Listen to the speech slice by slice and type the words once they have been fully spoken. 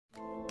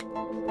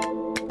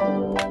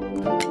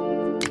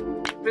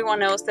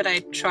everyone else that I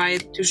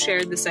tried to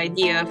share this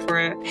idea for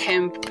a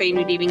hemp pain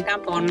relieving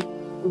tampon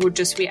would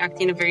just react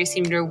in a very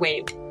similar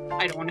way.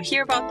 I don't want to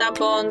hear about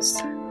tampons.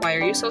 Why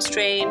are you so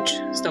strange?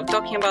 Stop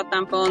talking about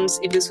tampons.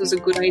 If this was a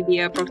good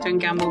idea, Procter &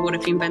 Gamble would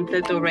have invented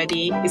it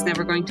already. It's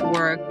never going to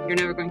work. You're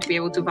never going to be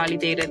able to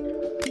validate it.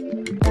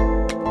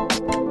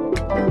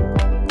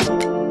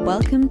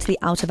 Welcome to the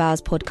Out of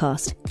Hours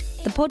podcast,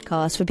 the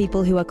podcast for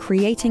people who are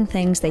creating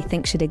things they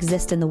think should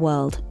exist in the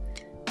world.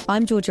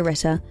 I'm Georgia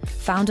Ritter,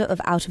 founder of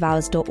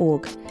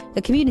outofhours.org,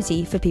 the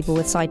community for people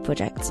with side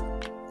projects.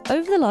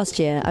 Over the last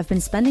year, I've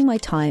been spending my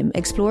time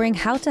exploring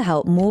how to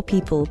help more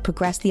people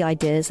progress the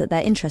ideas that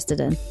they're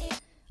interested in.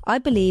 I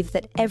believe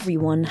that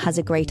everyone has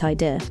a great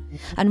idea,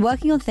 and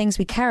working on things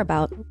we care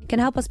about can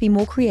help us be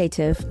more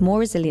creative, more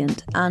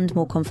resilient, and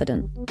more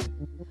confident.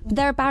 But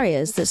there are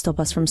barriers that stop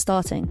us from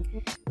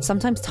starting.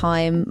 Sometimes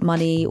time,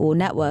 money, or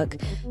network,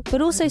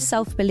 but also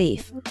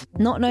self-belief,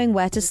 not knowing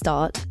where to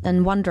start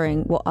and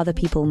wondering what other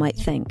people might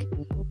think.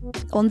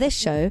 On this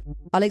show,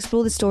 I'll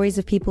explore the stories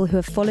of people who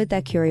have followed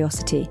their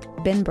curiosity,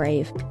 been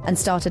brave, and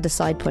started a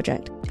side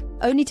project,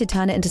 only to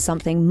turn it into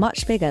something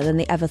much bigger than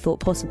they ever thought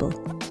possible.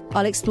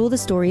 I'll explore the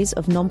stories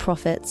of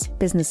non-profits,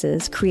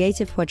 businesses,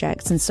 creative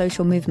projects, and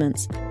social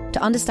movements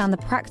to understand the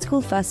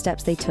practical first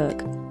steps they took,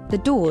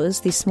 the doors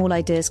these small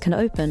ideas can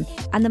open,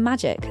 and the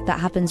magic that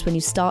happens when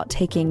you start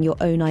taking your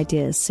own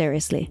ideas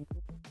seriously.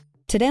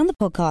 Today on the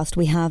podcast,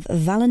 we have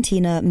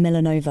Valentina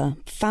Milanova,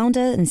 founder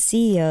and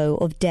CEO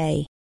of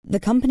Day, the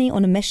company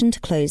on a mission to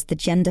close the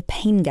gender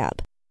pain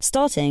gap,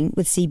 starting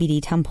with CBD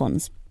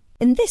tampons.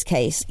 In this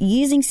case,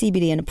 using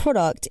CBD in a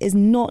product is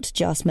not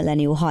just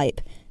millennial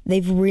hype.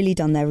 They've really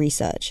done their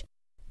research.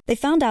 They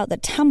found out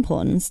that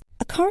tampons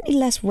are currently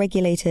less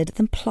regulated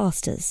than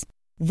plasters.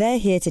 They're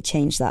here to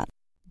change that.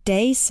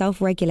 Day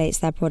self-regulates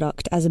their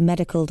product as a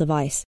medical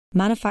device,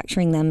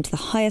 manufacturing them to the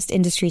highest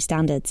industry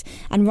standards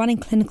and running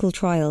clinical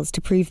trials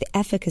to prove the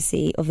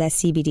efficacy of their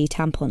CBD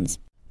tampons.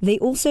 They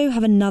also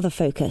have another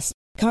focus.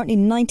 Currently,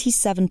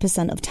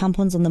 97% of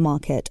tampons on the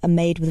market are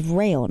made with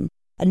rayon,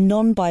 a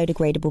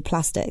non-biodegradable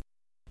plastic.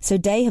 So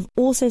Day have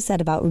also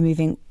set about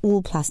removing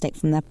all plastic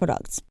from their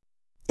products.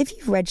 If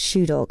you've read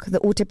Shoe Dog, the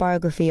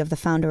autobiography of the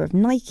founder of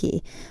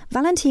Nike,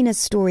 Valentina's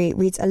story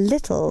reads a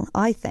little,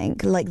 I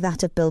think, like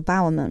that of Bill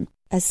Bowerman,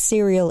 a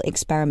serial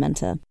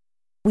experimenter.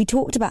 We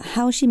talked about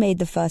how she made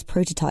the first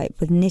prototype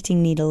with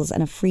knitting needles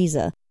and a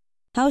freezer,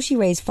 how she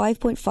raised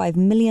 $5.5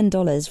 million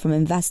from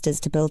investors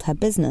to build her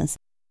business,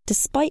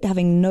 despite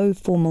having no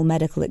formal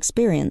medical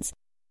experience,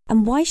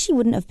 and why she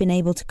wouldn't have been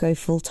able to go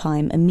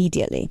full-time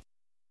immediately.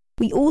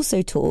 We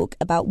also talk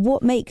about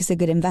what makes a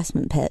good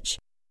investment pitch,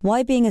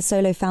 why being a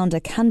solo founder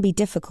can be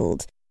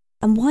difficult,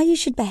 and why you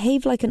should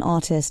behave like an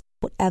artist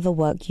whatever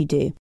work you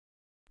do.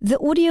 The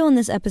audio on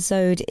this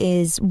episode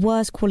is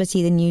worse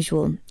quality than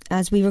usual,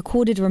 as we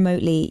recorded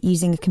remotely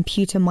using a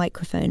computer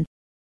microphone,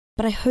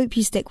 but I hope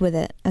you stick with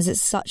it, as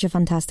it's such a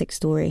fantastic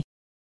story.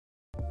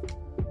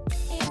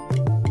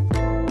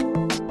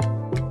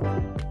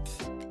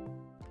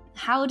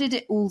 How did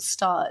it all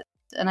start?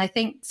 And I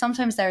think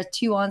sometimes there are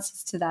two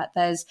answers to that.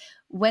 There's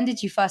when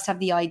did you first have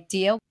the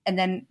idea? And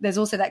then there's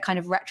also that kind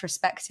of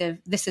retrospective,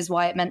 this is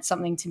why it meant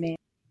something to me.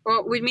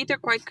 Well, with me, they're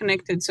quite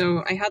connected.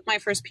 So I had my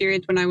first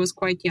period when I was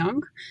quite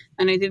young,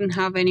 and I didn't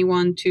have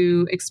anyone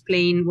to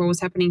explain what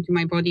was happening to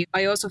my body.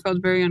 I also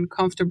felt very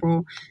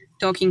uncomfortable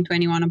talking to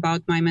anyone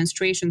about my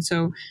menstruation.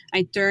 So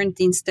I turned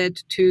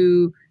instead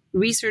to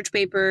research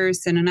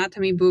papers and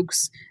anatomy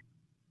books.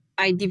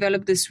 I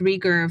developed this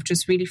rigor of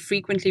just really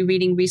frequently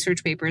reading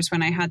research papers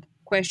when I had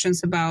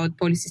questions about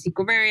polycystic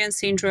ovarian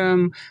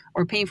syndrome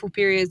or painful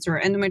periods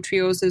or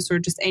endometriosis or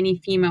just any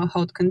female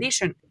health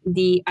condition.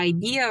 The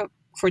idea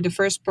for the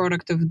first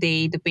product of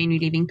Day, the pain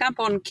relieving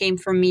tampon, came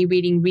from me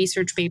reading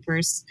research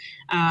papers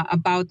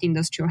about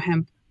industrial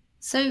hemp.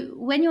 So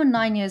when you're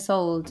 9 years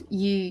old,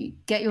 you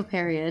get your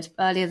period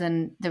earlier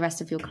than the rest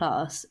of your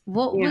class.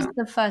 What was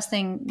the first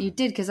thing you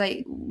did? Because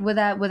were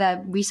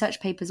there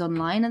research papers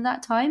online at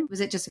that time? Was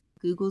it just a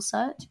Google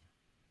search?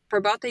 For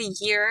about a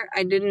year,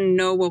 I didn't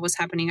know what was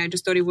happening. I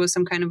just thought it was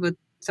some kind of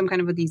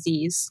a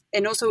disease.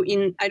 And also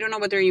I don't know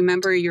whether you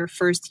remember your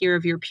first year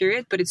of your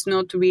period, but it's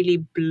not really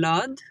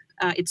blood.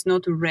 It's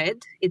not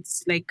red.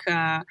 It's like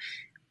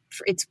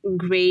it's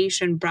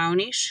grayish and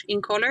brownish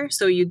in color.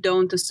 So you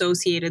don't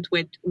associate it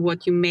with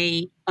what you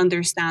may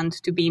understand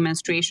to be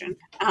menstruation.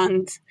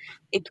 And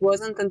it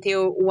wasn't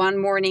until one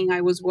morning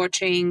I was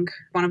watching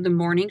one of the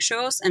morning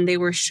shows and they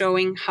were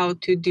showing how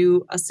to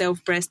do a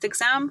self-breast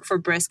exam for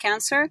breast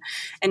cancer.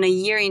 And a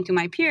year into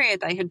my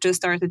period, I had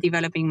just started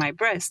developing my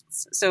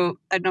breasts. So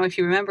I don't know if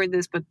you remember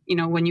this, but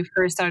when you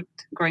first start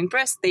growing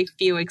breasts, they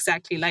feel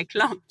exactly like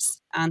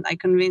lumps. And I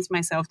convinced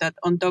myself that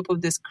on top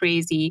of this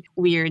crazy,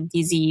 weird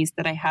disease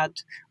that I had,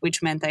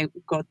 which meant I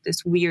got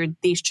this weird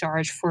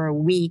discharge for a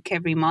week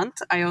every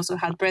month, I also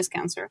had breast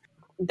cancer.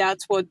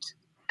 That's what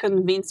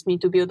convinced me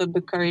to build up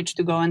the courage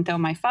to go and tell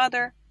my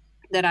father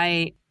that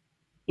I,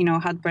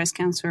 had breast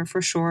cancer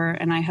for sure.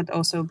 And I had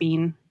also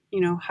been,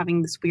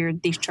 having this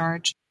weird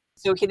discharge.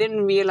 So he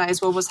didn't realize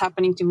what was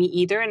happening to me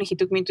either. And he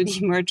took me to the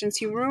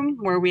emergency room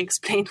where we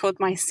explained what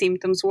my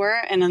symptoms were.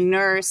 And a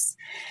nurse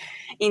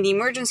in the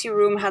emergency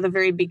room had a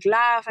very big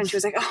laugh. And she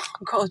was like, oh,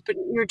 God, but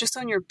you're just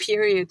on your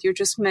period. You're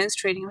just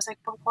menstruating. I was like,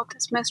 but what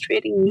does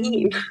menstruating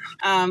mean?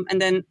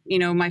 And then,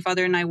 my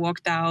father and I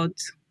walked out.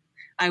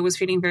 I was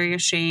feeling very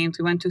ashamed.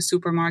 We went to a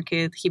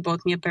supermarket. He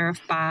bought me a pair of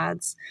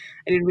pads.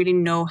 I didn't really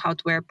know how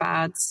to wear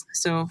pads.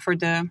 So for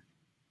the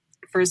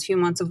first few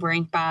months of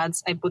wearing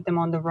pads, I put them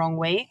on the wrong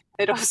way.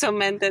 It also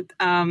meant that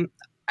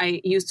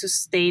I used to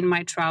stain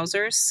my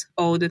trousers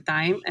all the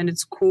time. And at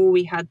school,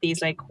 we had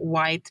these like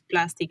white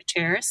plastic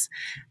chairs.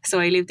 So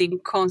I lived in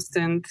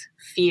constant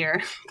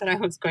fear that I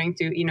was going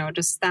to,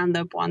 just stand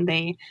up one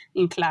day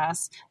in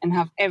class and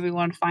have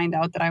everyone find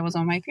out that I was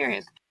on my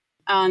period.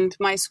 And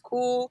my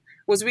school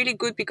was really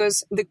good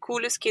because the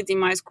coolest kids in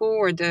my school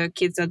were the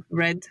kids that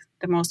read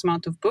the most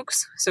amount of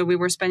books. So we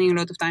were spending a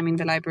lot of time in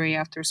the library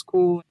after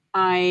school.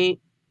 I,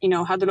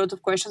 had a lot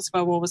of questions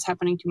about what was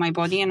happening to my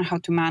body and how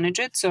to manage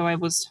it. So I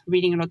was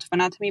reading a lot of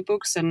anatomy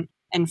books and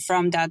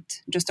from that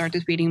just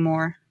started reading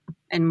more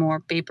and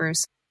more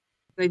papers.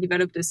 I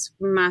developed this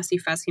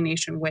massive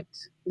fascination with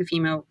the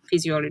female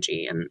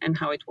physiology and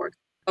how it works.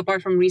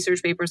 Apart from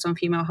research papers on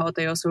female health,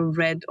 I also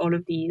read all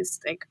of these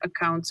like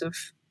accounts of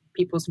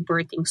people's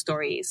birthing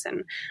stories,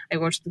 and I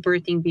watched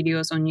birthing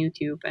videos on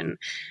YouTube and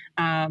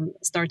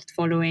started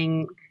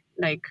following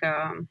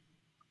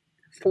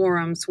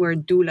forums where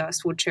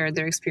doulas would share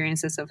their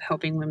experiences of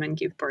helping women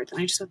give birth.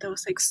 And I just thought that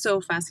was like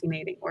so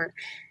fascinating, or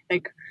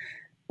like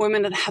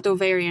women that had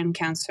ovarian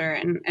cancer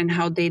and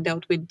how they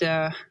dealt with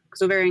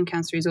because ovarian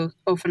cancer is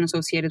often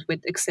associated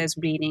with excess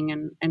bleeding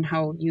and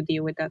how you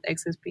deal with that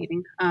excess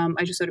bleeding.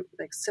 I just thought it was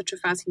like such a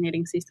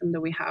fascinating system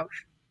that we have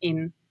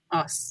in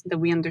us that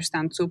we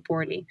understand so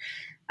poorly.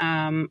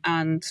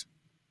 And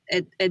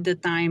at the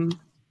time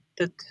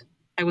that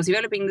I was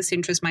developing this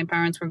interest, my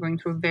parents were going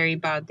through a very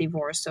bad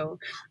divorce. So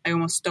I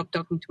almost stopped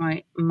talking to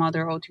my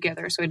mother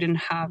altogether. So I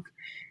didn't have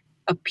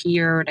a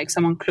peer, like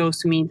someone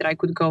close to me that I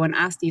could go and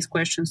ask these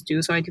questions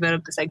to. So I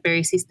developed this like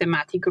very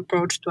systematic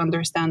approach to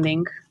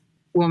understanding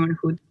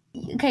womanhood.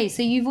 Okay,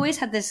 so you've always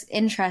had this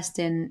interest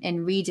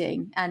in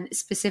reading, and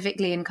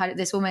specifically in kind of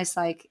this almost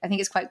like, I think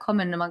it's quite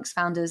common amongst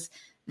founders,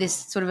 this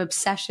sort of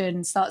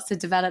obsession starts to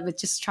develop with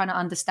just trying to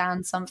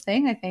understand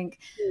something. I think,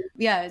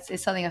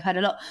 it's something I've heard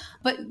a lot.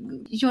 But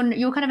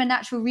you're kind of a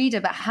natural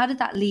reader, but how did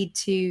that lead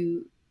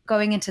to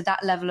going into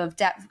that level of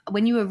depth?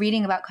 When you were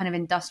reading about kind of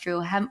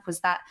industrial hemp,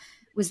 was that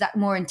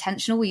more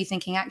intentional? Were you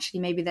thinking actually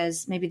maybe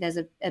there's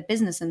a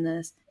business in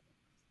this?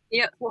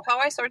 Yeah, well, how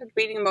I started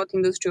reading about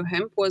industrial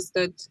hemp was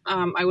that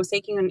I was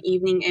taking an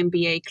evening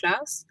MBA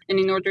class. And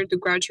in order to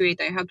graduate,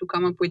 I had to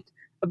come up with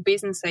a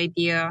business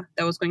idea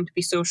that was going to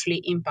be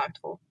socially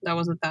impactful. That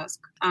was a task.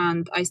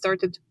 And I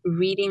started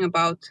reading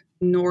about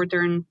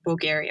northern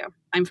Bulgaria.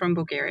 I'm from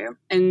Bulgaria.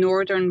 And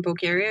northern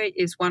Bulgaria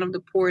is one of the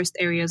poorest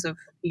areas of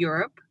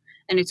Europe.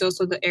 And it's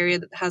also the area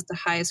that has the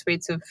highest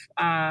rates of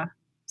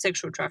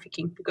sexual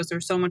trafficking because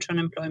there's so much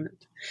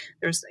unemployment.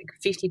 There's like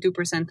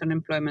 52%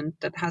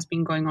 unemployment that has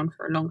been going on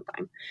for a long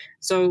time.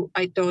 So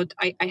I thought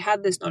I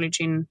had this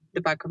knowledge in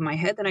the back of my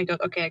head, and I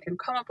thought, okay, I can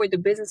come up with a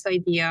business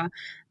idea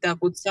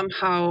that would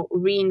somehow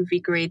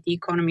reinvigorate the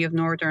economy of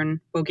northern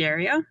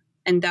Bulgaria,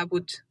 and that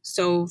would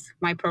solve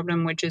my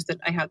problem, which is that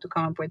I had to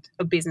come up with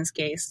a business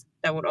case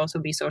that would also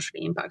be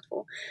socially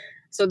impactful.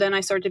 So then I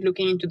started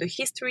looking into the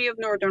history of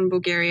northern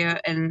Bulgaria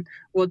and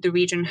what the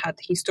region had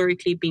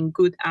historically been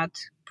good at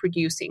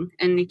producing.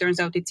 And it turns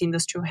out it's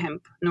industrial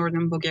hemp.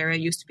 Northern Bulgaria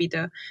used to be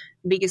the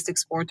biggest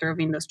exporter of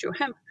industrial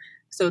hemp.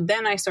 So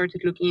then I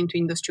started looking into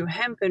industrial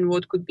hemp and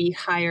what could be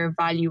higher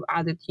value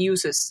added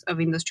uses of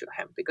industrial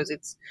hemp, because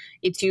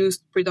it's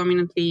used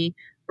predominantly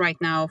right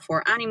now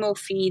for animal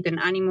feed and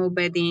animal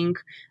bedding,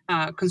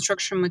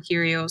 construction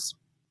materials,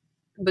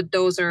 but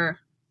those are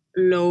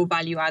low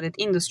value added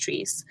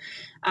industries.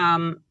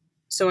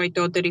 So I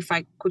thought that if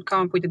I could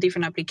come up with a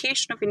different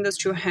application of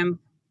industrial hemp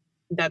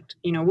that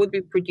would be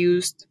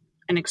produced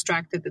and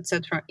extracted,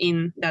 etc.,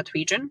 in that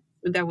region,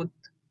 that would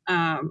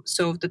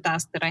solve the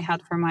task that I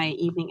had for my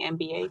evening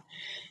MBA.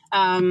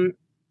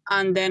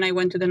 And then I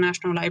went to the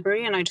National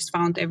Library and I just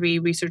found every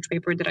research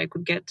paper that I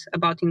could get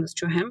about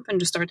industrial hemp and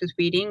just started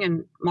reading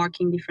and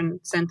marking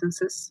different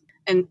sentences.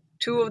 And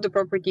two of the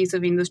properties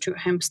of industrial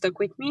hemp stuck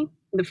with me.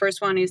 The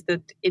first one is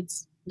that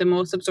it's the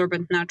most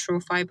absorbent natural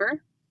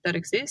fiber that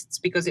exists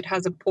because it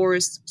has a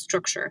porous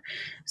structure.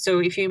 So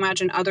if you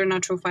imagine other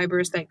natural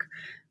fibers like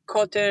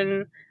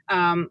cotton,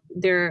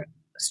 they're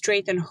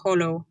straight and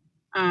hollow.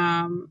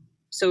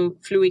 So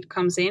fluid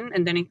comes in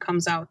and then it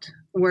comes out.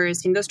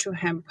 Whereas industrial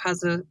hemp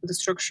has the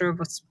structure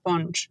of a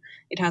sponge.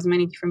 It has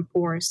many different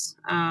pores,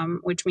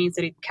 which means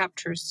that it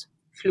captures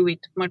fluid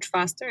much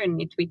faster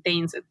and it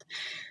retains it.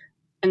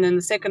 And then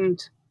the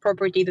second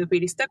property that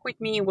really stuck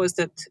with me was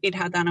that it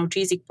had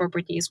analgesic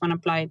properties when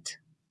applied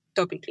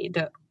topically.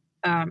 The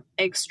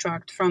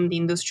extract from the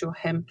industrial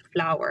hemp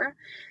flower,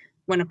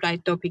 when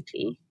applied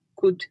topically,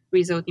 could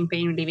result in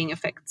pain relieving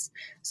effects.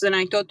 So then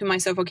I thought to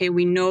myself, okay,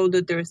 we know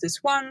that there's this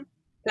one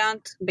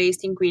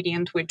plant-based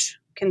ingredient which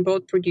can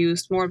both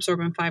produce more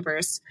absorbent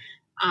fibers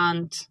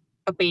and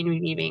a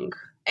pain-relieving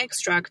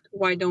extract.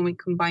 Why don't we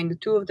combine the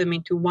two of them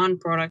into one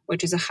product,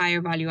 which is a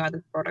higher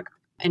value-added product?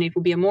 And it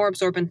would be a more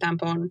absorbent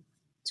tampon,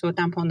 so a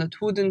tampon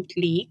that wouldn't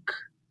leak,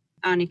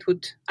 and it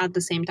would at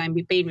the same time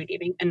be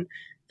pain-relieving. And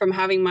from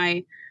having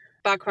my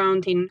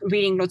background in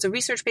reading lots of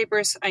research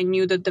papers, I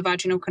knew that the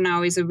vaginal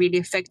canal is a really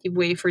effective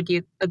way for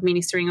the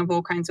administering of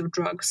all kinds of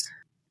drugs.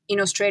 In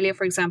Australia,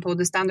 for example,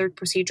 the standard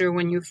procedure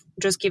when you've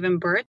just given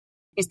birth,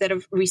 instead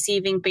of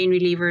receiving pain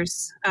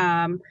relievers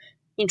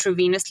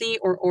intravenously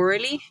or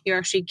orally, you're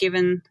actually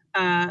given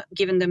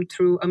them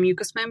through a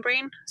mucous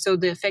membrane. So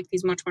the effect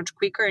is much, much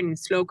quicker and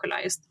it's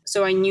localized.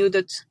 So I knew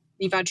that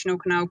the vaginal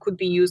canal could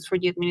be used for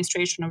the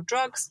administration of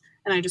drugs,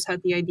 and I just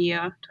had the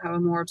idea to have a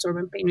more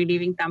absorbent pain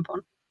relieving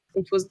tampon.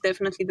 It was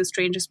definitely the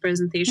strangest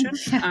presentation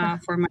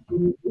for my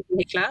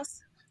MBA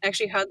class. I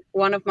actually had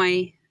one of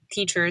my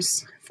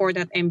teachers for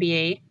that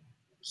MBA.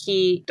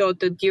 He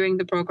thought that during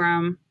the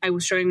program I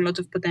was showing a lot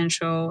of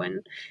potential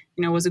and,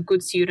 was a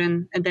good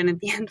student. And then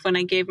at the end, when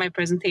I gave my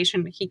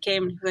presentation, he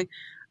came and he was like,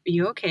 "Are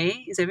you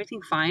okay? Is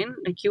everything fine?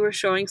 Like, you were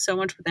showing so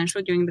much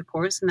potential during the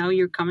course. And now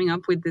you're coming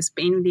up with this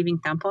pain relieving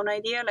tampon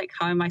idea. Like,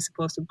 how am I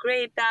supposed to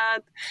grade that?"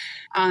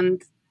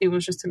 And it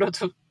was just a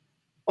lot of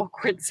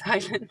awkward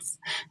silence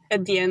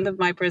at the end of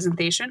my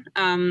presentation.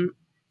 And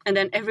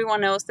then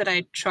everyone else that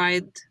I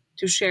tried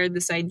to share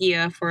this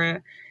idea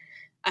for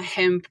a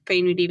hemp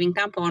pain relieving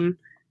tampon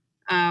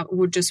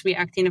would just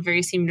react in a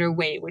very similar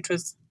way, which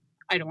was,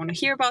 "I don't want to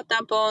hear about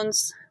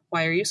tampons.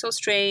 Why are you so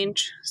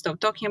strange? Stop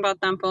talking about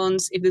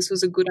tampons. If this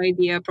was a good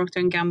idea,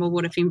 Procter & Gamble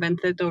would have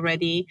invented it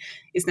already.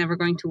 It's never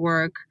going to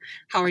work.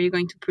 How are you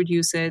going to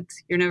produce it?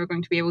 You're never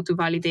going to be able to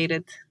validate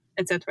it,"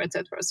 etc.,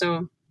 etc.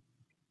 So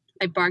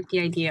I parked the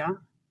idea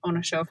on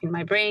a shelf in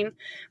my brain,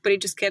 but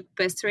it just kept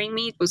pestering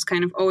me. It was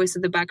kind of always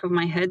at the back of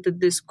my head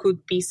that this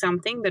could be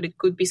something, that it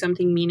could be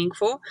something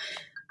meaningful.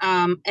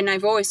 And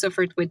I've always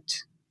suffered with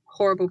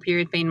horrible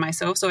period pain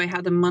myself. So I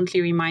had a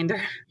monthly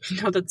reminder,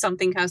 that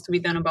something has to be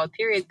done about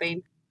period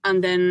pain.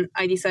 And then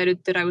I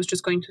decided that I was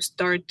just going to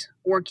start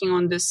working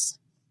on this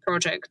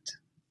project,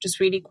 just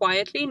really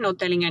quietly, not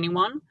telling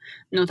anyone,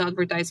 not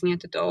advertising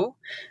it at all.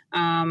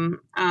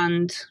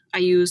 And I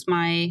used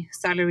my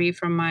salary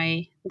from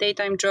my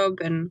daytime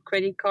job and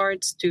credit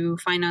cards to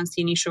finance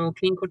the initial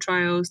clinical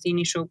trials, the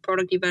initial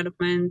product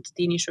development,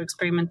 the initial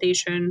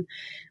experimentation,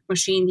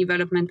 machine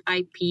development,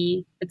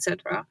 IP,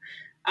 etc.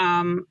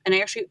 And I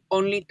actually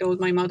only told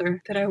my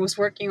mother that I was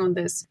working on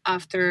this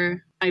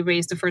after I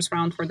raised the first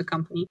round for the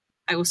company.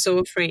 I was so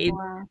afraid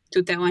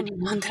to tell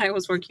anyone that I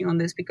was working on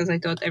this because I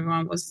thought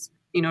everyone was,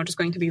 just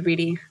going to be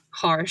really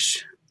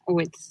harsh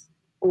with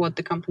what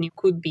the company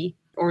could be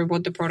or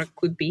what the product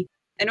could be.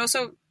 And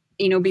also,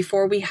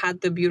 before we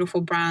had the beautiful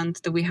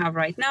brand that we have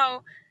right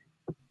now,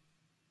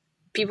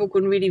 people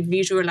couldn't really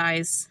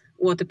visualize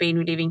what the pain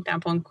relieving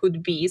tampon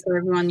could be. So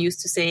everyone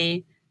used to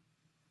say,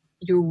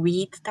 "Your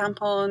weed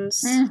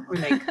tampons," or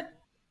like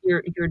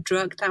your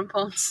drug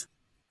tampons.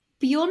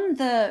 Beyond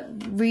the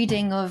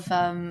reading of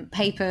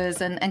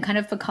papers and kind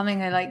of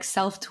becoming a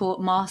self-taught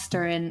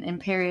master in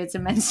periods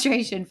and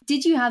menstruation,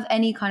 did you have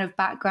any kind of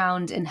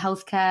background in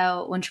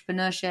healthcare or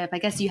entrepreneurship? I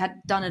guess you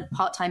had done a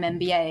part-time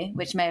MBA,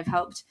 which may have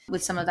helped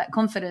with some of that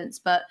confidence,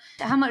 but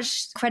how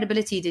much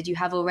credibility did you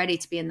have already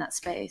to be in that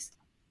space?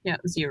 Yeah,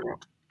 zero.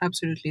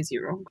 Absolutely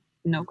zero.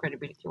 No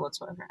credibility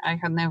whatsoever. I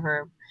had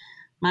never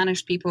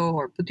managed people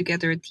or put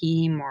together a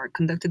team or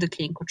conducted a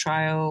clinical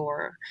trial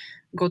or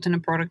gotten a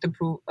product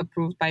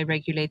approved by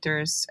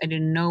regulators. I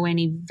didn't know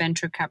any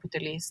venture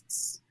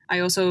capitalists.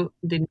 I also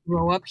didn't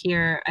grow up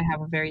here. I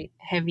have a very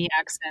heavy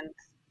accent.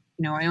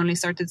 I only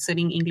started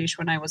studying English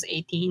when I was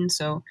 18.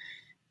 So,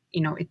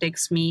 it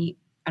takes me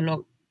a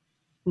lot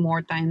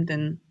more time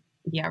than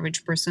the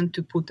average person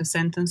to put a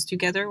sentence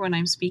together when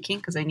I'm speaking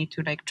because I need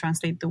to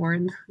translate the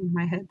word in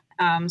my head.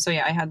 So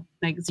yeah, I had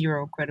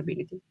zero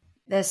credibility.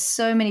 There's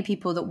so many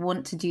people that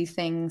want to do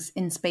things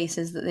in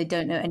spaces that they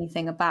don't know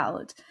anything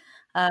about.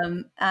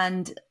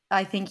 And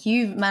I think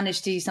you've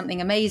managed to do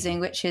something amazing,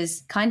 which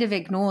is kind of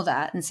ignore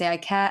that and say, I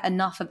care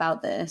enough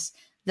about this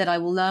that I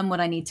will learn what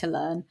I need to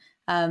learn,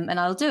 and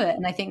I'll do it.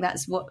 And I think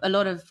that's what a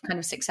lot of kind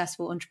of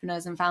successful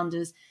entrepreneurs and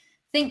founders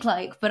think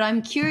like. But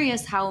I'm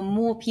curious how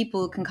more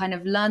people can kind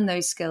of learn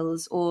those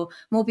skills, or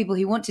more people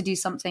who want to do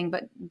something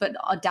but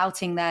are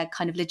doubting their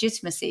kind of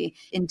legitimacy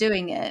in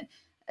doing it.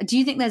 Do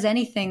you think there's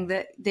anything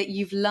that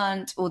you've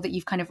learned or that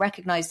you've kind of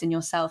recognized in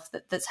yourself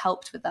that's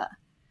helped with that?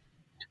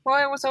 Well,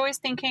 I was always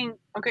thinking,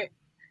 okay,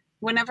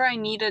 whenever I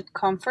needed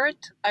comfort,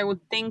 I would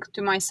think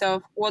to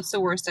myself, what's the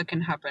worst that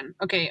can happen?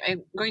 Okay,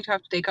 I'm going to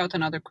have to take out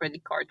another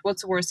credit card.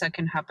 What's the worst that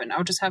can happen?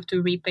 I'll just have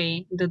to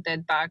repay the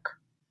debt back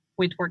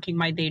with working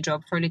my day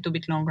job for a little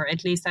bit longer.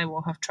 At least I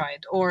will have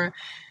tried. Or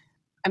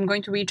I'm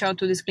going to reach out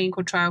to this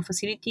clinical trial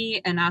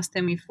facility and ask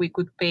them if we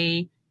could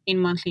pay in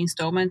monthly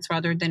installments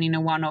rather than in a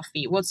one-off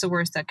fee. What's the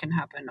worst that can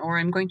happen? Or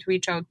I'm going to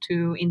reach out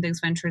to Index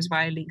Ventures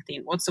via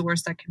LinkedIn. What's the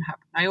worst that can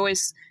happen?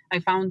 I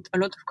found a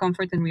lot of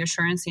comfort and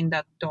reassurance in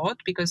that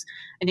thought, because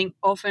I think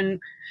often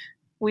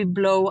we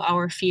blow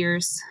our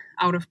fears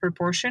out of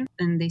proportion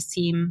and they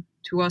seem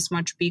to us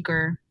much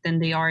bigger than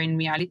they are in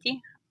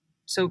reality.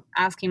 So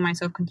asking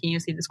myself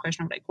continuously this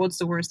question of like, what's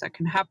the worst that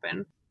can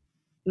happen,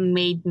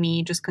 made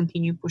me just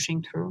continue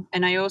pushing through.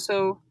 And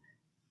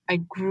I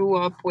grew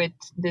up with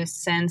this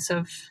sense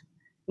of,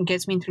 it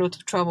gets me into a lot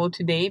of trouble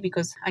today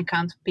because I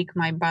can't pick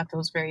my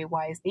battles very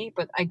wisely,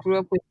 but I grew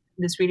up with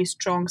this really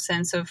strong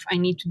sense of I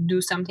need to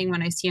do something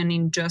when I see an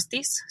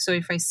injustice. So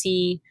if I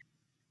see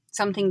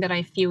something that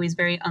I feel is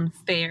very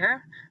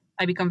unfair,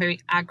 I become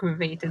very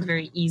aggravated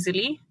very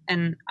easily.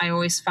 And I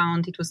always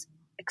found it was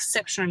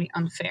exceptionally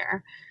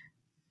unfair.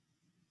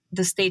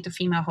 The state of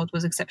female health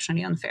was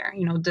exceptionally unfair.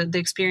 You know, the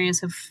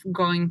experience of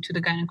going to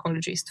the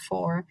gynecologist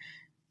for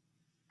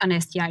an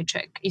STI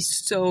check is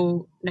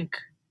so like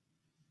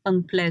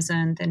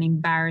unpleasant and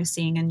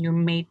embarrassing, and you're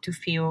made to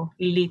feel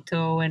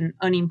little and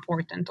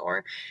unimportant.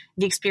 Or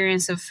the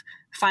experience of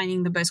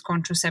finding the best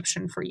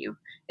contraception for you,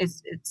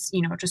 it's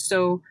you know, just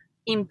so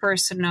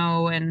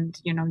impersonal, and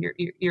you know,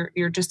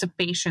 you're just a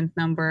patient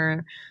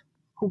number.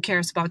 Who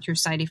cares about your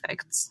side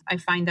effects? I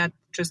find that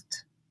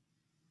just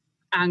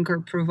anger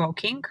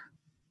provoking,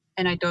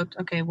 and I thought,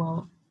 okay,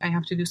 well, I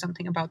have to do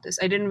something about this.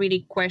 I didn't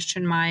really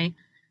question my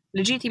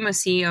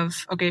legitimacy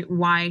of, okay,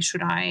 why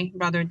should I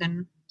rather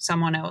than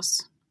someone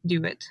else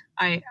do it?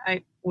 I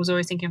was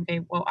always thinking,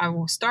 okay, well, I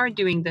will start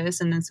doing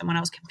this and then someone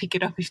else can pick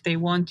it up if they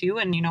want to,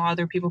 and you know,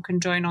 other people can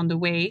join on the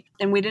way.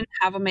 And we didn't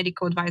have a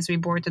medical advisory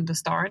board at the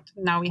start.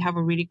 Now we have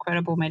a really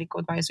credible medical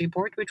advisory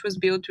board, which was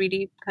built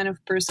really kind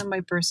of person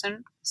by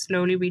person,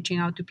 slowly reaching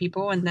out to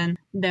people and then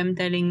them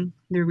telling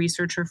their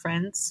researcher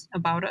friends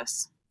about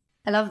us.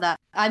 I love that.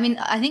 I mean,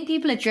 I think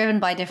people are driven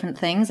by different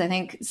things. I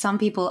think some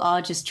people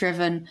are just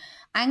driven,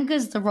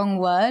 anger's the wrong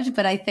word,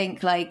 but I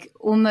think like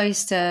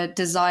almost a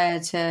desire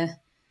to,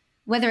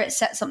 whether it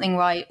sets something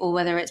right or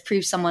whether it's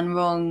prove someone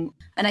wrong.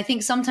 And I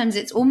think sometimes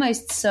it's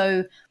almost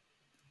so,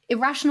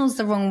 irrational is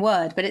the wrong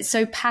word, but it's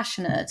so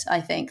passionate, I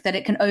think, that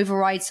it can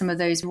override some of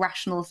those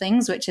rational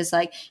things, which is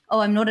like, oh,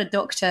 I'm not a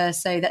doctor.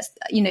 So that's,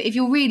 you know, if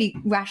you're really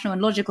rational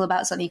and logical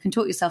about something, you can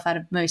talk yourself out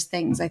of most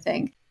things, I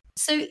think.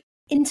 So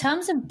in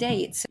terms of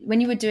dates,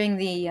 when you were doing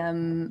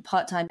the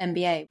part-time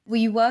MBA, were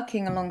you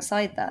working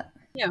alongside that?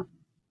 Yeah.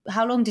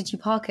 How long did you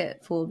park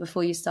it for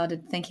before you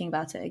started thinking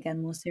about it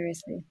again more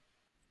seriously?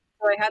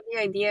 So I had the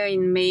idea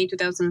in May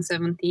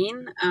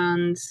 2017,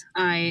 and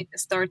I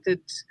started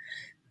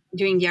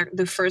doing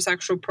the first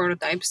actual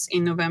prototypes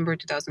in November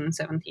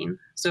 2017.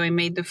 So I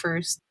made the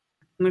first.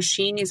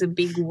 Machine is a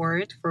big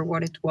word for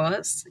what it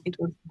was. It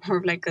was more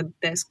of like a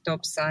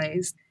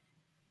desktop-sized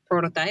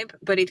prototype,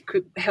 but it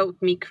could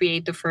help me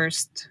create the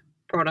first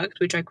product,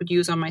 which I could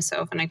use on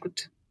myself and I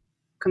could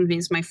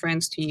convince my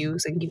friends to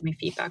use and give me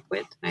feedback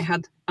with. I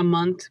had a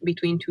month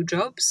between two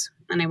jobs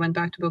and I went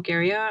back to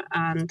Bulgaria,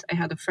 and I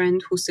had a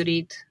friend who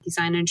studied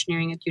design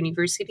engineering at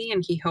university,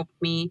 and he helped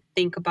me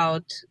think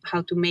about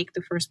how to make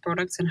the first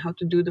products and how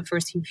to do the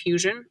first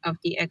infusion of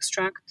the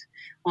extract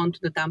onto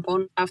the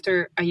tampon.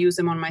 After I used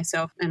them on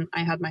myself and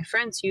I had my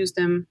friends use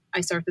them,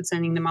 I started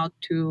sending them out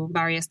to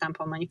various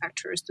tampon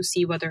manufacturers to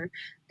see whether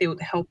they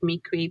would help me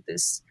create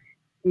this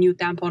new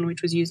tampon,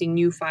 which was using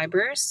new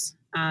fibers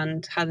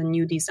and had a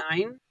new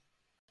design.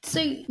 So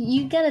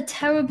you get a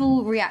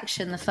terrible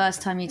reaction the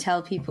first time you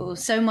tell people,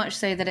 so much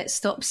so that it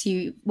stops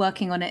you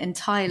working on it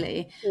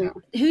entirely. Yeah.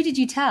 Who did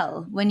you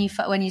tell when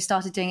you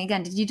started doing it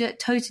again? Did you do it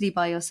totally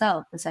by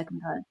yourself the second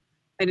time?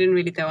 I didn't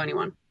really tell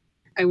anyone.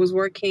 I was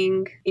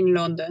working in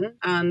London,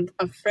 and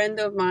a friend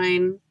of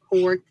mine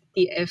who worked at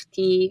the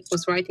FT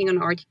was writing an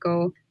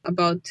article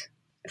about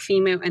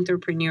female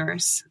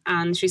entrepreneurs.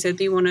 And she said,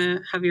 do you want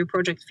to have your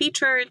project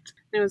featured?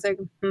 And I was like,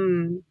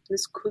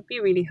 this could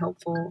be really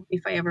helpful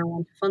if I ever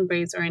want to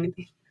fundraise or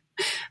anything.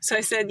 So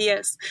I said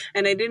yes.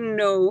 And I didn't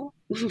know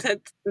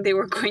that they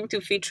were going to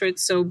feature it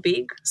so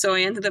big. So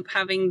I ended up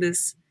having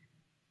this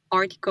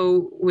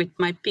article with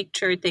my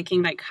picture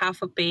taking like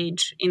half a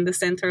page in the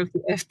center of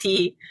the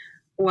FT,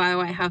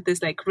 while I have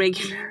this like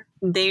regular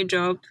day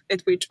job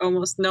at which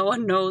almost no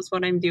one knows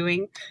what I'm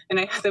doing. And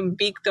I had a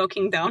big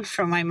talking down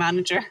from my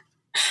manager.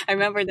 I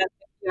remember that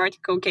the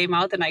article came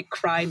out and I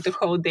cried the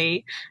whole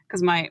day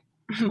because my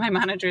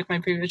manager at my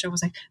previous job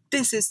was like,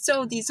 this is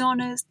so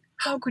dishonest.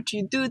 How could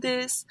you do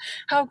this?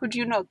 How could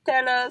you not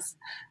tell us?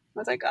 I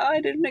was like,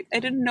 I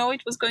didn't know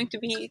it was going to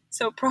be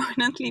so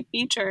prominently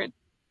featured.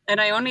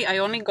 And I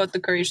only got the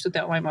courage to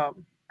tell my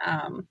mom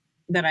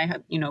that I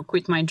had,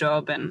 quit my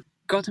job and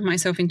gotten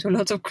myself into a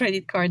lot of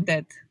credit card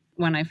debt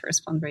when I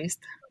first fundraised.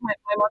 My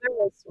mother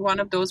was one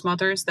of those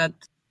mothers that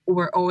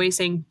were always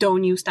saying,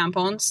 don't use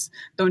tampons.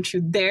 Don't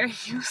you dare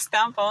use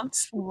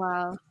tampons.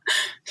 Wow.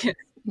 Yeah.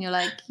 You're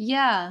like,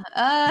 yeah,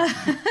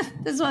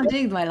 this is what I'm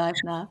doing with my life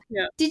now.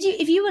 Yeah.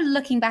 If you were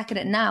looking back at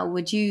it now,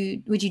 would you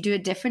do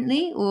it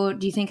differently? Or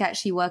do you think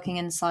actually working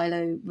in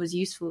silo was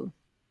useful?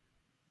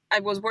 I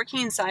was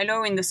working in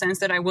silo in the sense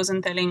that I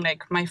wasn't telling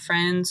like my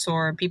friends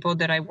or people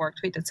that I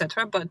worked with,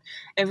 etc. But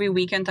every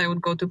weekend I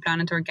would go to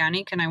Planet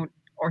Organic and I would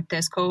or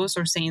Tesco's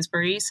or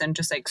Sainsbury's and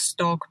just like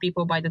stalk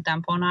people by the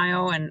tampon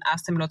aisle and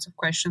ask them lots of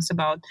questions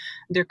about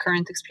their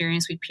current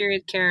experience with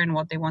period care and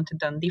what they wanted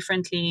done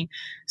differently.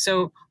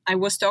 So I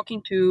was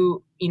talking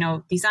to,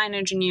 design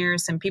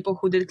engineers and people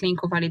who did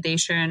clinical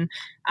validation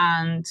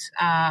and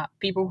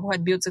people who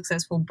had built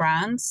successful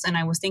brands. And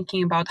I was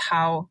thinking about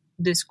how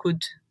this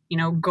could,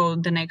 go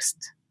the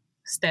next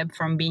step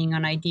from being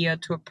an idea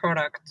to a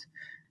product.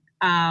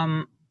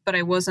 But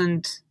I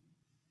wasn't,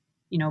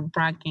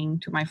 bragging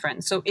to my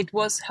friends. So it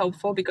was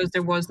helpful because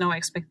there was no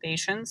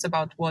expectations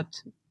about what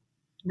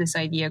this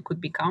idea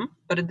could become.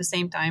 But at the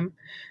same time,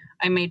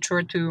 I made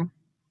sure to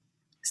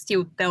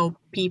still tell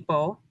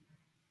people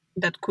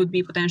that could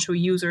be potential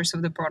users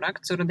of the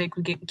product so that they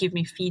could give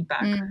me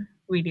feedback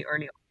really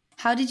early on.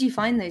 How did you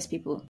find those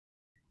people?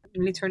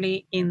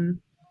 Literally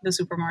in the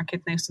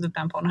supermarket next to the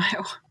tampon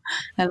aisle.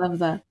 I love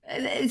that.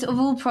 It's of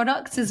all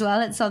products as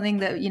well. It's something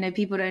that,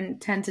 people don't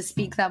tend to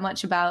speak that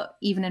much about,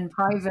 even in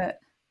private.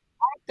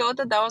 I thought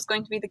that was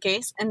going to be the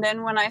case. And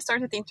then when I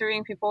started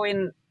interviewing people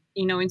in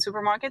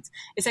supermarkets,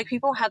 it's like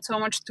people had so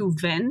much to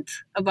vent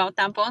about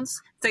tampons.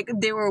 It's like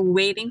they were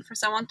waiting for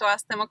someone to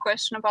ask them a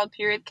question about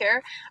period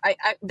care.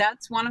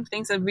 That's one of the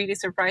things that really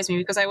surprised me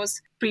because I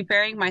was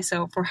preparing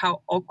myself for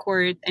how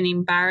awkward and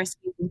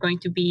embarrassing it was going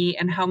to be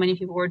and how many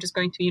people were just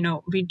going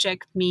to,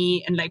 reject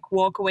me and like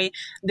walk away.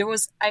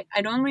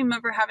 I don't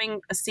remember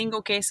having a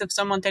single case of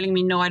someone telling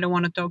me, no, I don't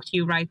want to talk to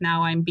you right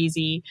now. I'm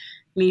busy.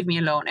 Leave me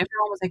alone.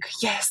 Everyone was like,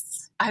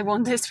 yes, I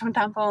want this from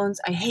tampons.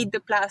 I hate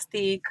the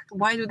plastic.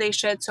 Why do they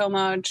shed so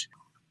much?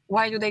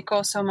 Why do they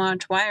cost so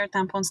much? Why are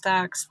tampons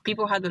taxed?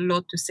 People had a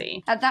lot to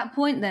say. At that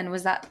point then,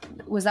 was that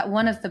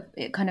one of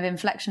the kind of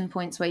inflection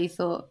points where you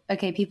thought,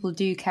 okay, people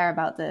do care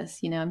about this.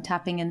 I'm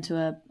tapping into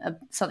a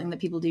something that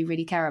people do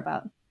really care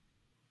about?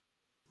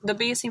 The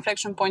biggest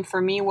inflection point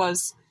for me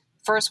was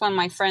first when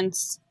my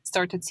friends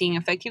started seeing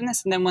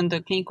effectiveness and then when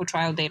the clinical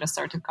trial data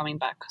started coming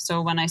back.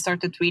 So when I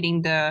started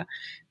reading the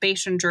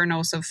patient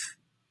journals of,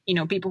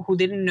 people who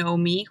didn't know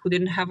me, who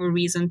didn't have a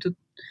reason to,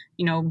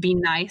 be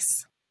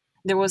nice.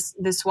 There was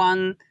this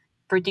one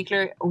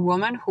particular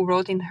woman who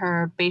wrote in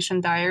her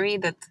patient diary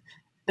that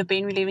the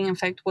pain relieving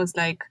effect was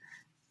like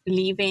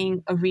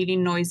leaving a really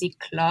noisy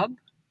club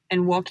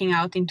and walking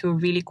out into a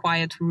really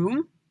quiet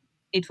room.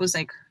 It was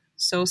like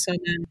so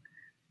sudden.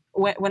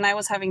 When I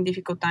was having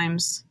difficult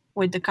times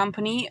with the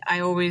company,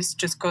 I always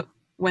just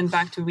went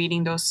back to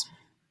reading those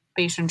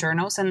patient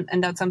journals. And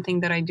that's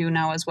something that I do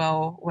now as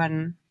well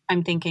when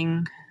I'm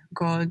thinking,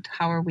 God,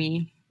 how are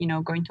we,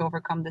 going to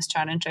overcome this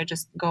challenge? I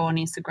just go on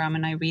Instagram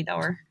and I read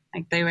our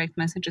direct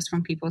messages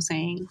from people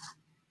saying,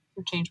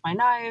 you changed my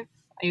life.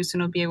 I used to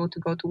not be able to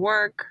go to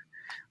work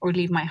or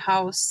leave my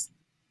house.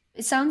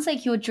 It sounds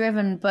like you're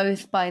driven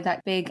both by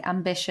that big,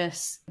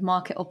 ambitious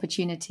market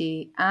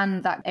opportunity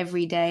and that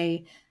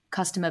everyday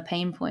customer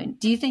pain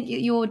point. Do you think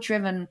you're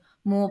driven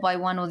more by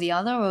one or the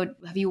other, or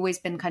have you always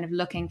been kind of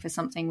looking for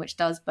something which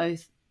does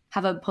both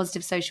have a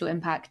positive social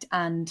impact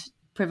and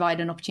provide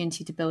an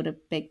opportunity to build a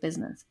big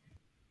business?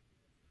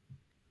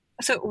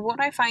 So what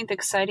I find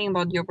exciting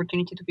about the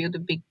opportunity to build a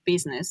big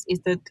business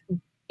is that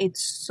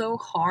it's so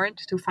hard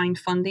to find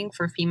funding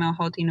for female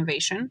health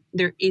innovation.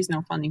 There is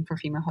no funding for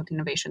female health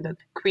innovation. That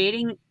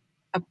creating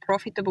a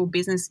profitable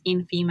business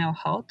in female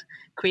health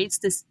creates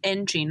this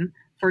engine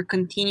for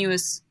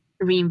continuous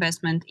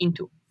reinvestment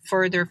into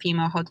further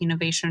female health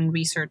innovation,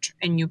 research,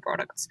 and new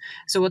products.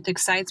 So what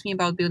excites me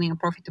about building a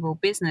profitable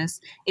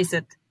business is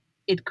that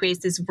it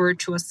creates this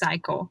virtuous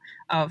cycle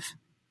of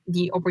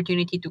the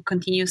opportunity to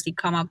continuously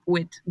come up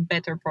with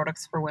better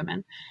products for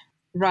women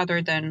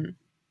rather than,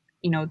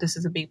 this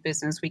is a big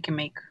business, we can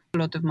make a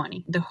lot of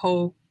money. The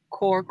whole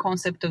core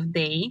concept of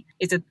Day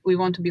is that we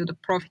want to build a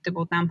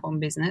profitable tampon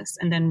business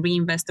and then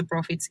reinvest the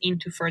profits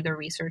into further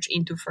research,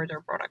 into further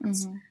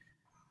products. Mm-hmm.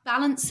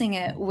 Balancing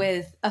it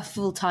with a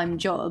full-time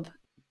job.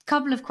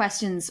 Couple of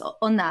questions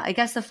on that. I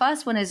guess the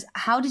first one is,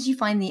 how did you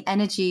find the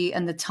energy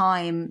and the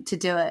time to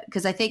do it?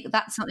 Because I think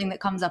that's something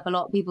that comes up a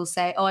lot. People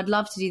say, oh, I'd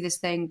love to do this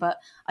thing, but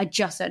I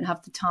just don't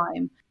have the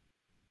time.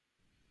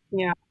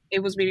 Yeah,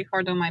 it was really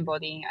hard on my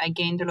body. I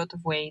gained a lot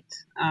of weight.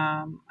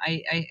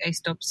 I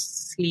stopped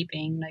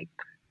sleeping like,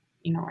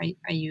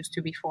 I used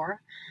to before.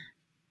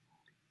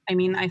 I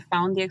mean, I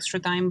found the extra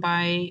time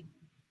by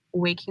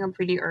waking up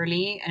really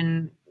early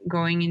and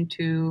going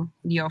into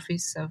the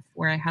office of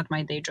where I had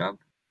my day job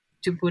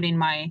to put in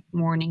my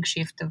morning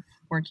shift of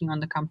working on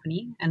the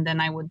company. And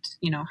then I would,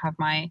 have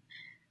my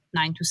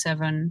 9 to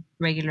 7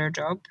 regular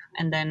job.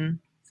 And then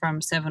from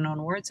 7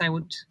 onwards, I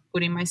would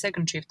put in my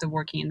second shift of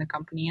working in the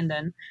company. And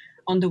then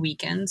on the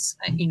weekends,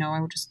 I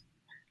would just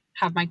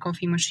have my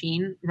coffee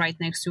machine right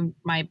next to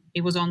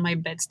it was on my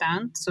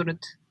bedstand so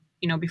that,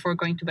 before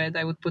going to bed,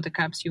 I would put the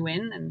capsule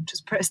in and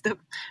just press the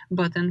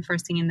button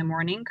first thing in the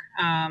morning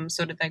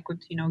so that I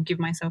could, give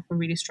myself a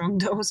really strong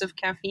dose of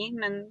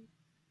caffeine and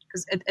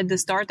because at the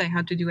start I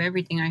had to do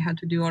everything. I had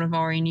to do all of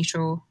our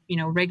initial,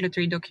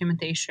 regulatory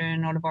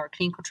documentation, all of our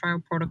clinical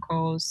trial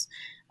protocols,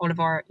 all of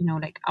our,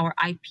 like our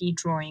IP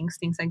drawings,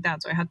 things like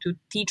that. So I had to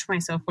teach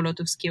myself a lot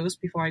of skills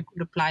before I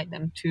could apply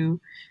them to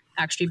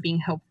actually being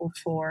helpful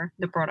for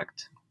the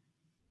product.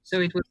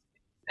 So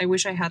I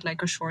wish I had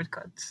like a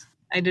shortcut.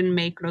 I didn't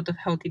make a lot of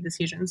healthy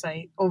decisions.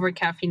 I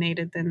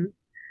over-caffeinated and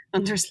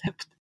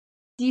underslept.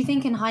 Do you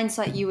think in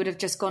hindsight you would have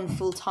just gone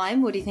full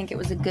time, or do you think it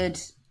was a good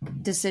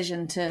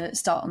decision to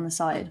start on the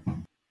side?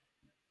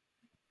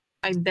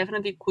 I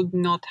definitely could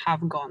not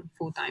have gone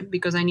full time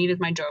because I needed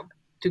my job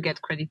to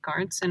get credit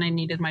cards and I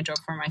needed my job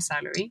for my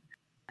salary.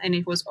 And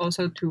it was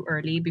also too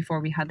early before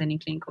we had any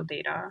clinical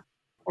data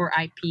or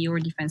IP or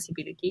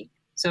defensibility.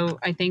 So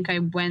I think I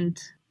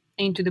went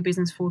into the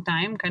business full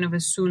time kind of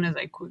as soon as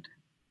I could.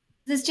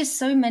 There's just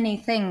so many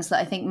things that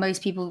I think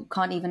most people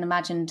can't even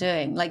imagine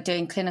doing, like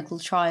doing clinical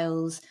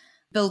trials,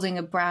 building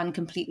a brand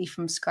completely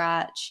from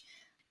scratch,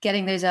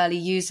 getting those early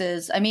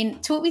users. I mean,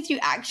 talk me through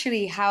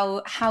actually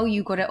how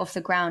you got it off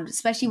the ground,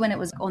 especially when it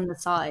was on the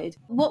side.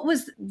 What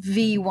was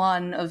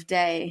V1 of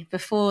Day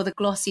before the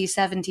glossy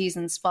 70s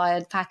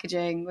inspired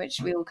packaging,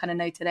 which we all kind of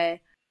know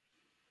today?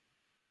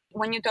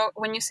 When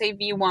you say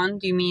V1,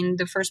 do you mean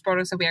the first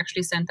products that we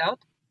actually sent out?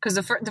 Because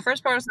the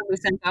first products that we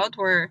sent out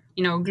were,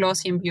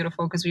 glossy and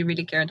beautiful because we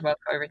really cared about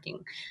how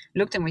everything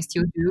looked, and we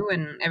still do,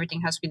 and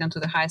everything has to be done to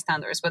the highest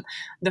standards. But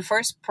the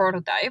first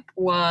prototype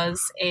was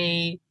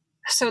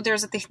so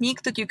there's a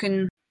technique that you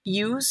can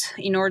use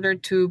in order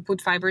to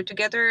put fiber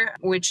together,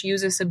 which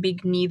uses a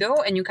big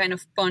needle, and you kind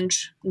of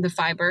punch the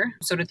fiber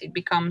so that it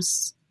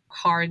becomes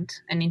hard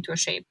and into a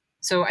shape.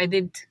 So I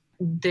did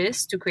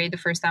this to create the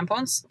first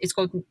tampons. It's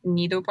called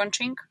needle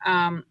punching.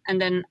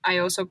 And then I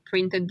also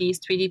printed these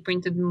 3D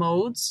printed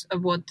modes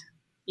of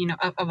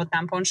of a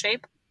tampon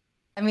shape.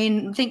 I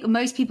mean, I think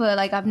most people are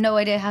like, I have no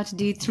idea how to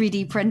do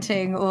 3D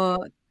printing, or...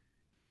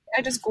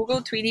 I just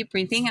Googled 3D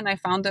printing and I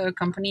found a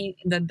company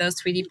that does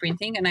 3D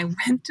printing, and I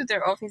went to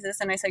their offices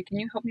and I said, can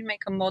you help me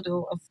make a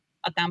model of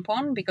a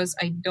tampon? Because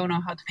I don't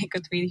know how to make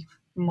a 3D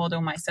model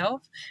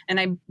myself. And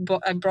I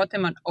brought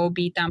them an OB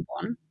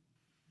tampon,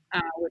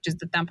 which is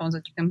the tampons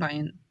that you can buy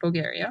in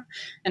Bulgaria.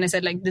 And I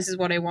said, this is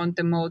what I want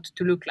the mode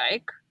to look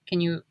like.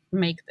 Can you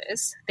make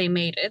this? They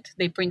made it.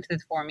 They printed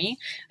it for me.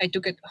 I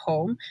took it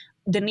home.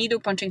 The needle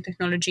punching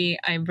technology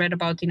I read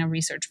about in a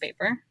research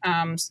paper,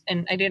 and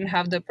I didn't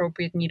have the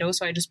appropriate needle,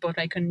 so I just bought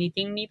a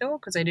knitting needle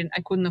because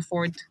I couldn't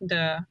afford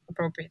the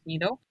appropriate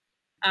needle.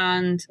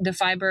 And the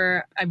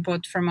fiber I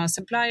bought from a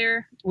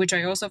supplier, which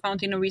I also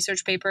found in a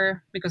research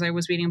paper because I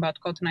was reading about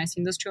cottonized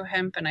industrial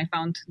hemp, and I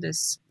found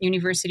this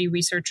university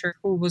researcher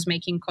who was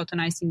making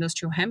cottonized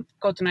industrial hemp.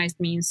 Cottonized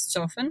means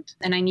softened,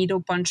 and I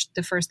needle punched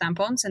the first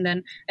tampons, and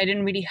then I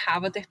didn't really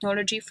have a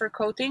technology for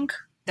coating.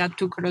 That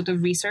took a lot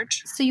of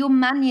research. So you're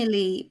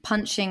manually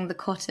punching the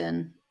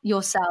cotton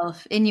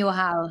yourself in your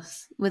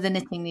house with a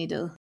knitting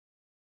needle?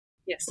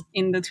 Yes,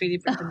 in the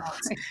 3D printed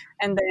modes.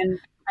 And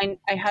then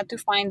I had to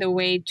find a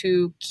way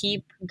to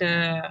keep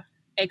the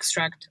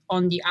extract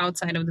on the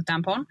outside of the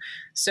tampon.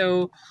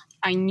 So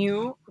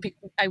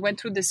I went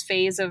through this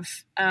phase of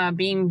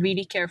being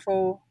really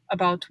careful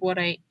about what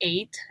I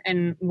ate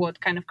and what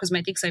kind of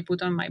cosmetics I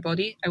put on my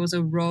body. I was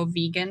a raw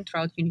vegan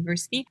throughout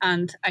university,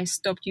 and I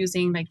stopped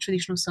using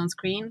traditional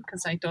sunscreen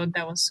because I thought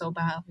that was so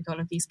bad with all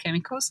of these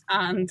chemicals.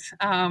 And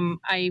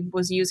I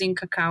was using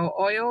cacao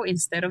oil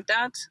instead of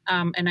that.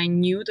 And I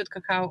knew that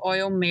cacao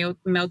oil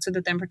melts at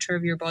the temperature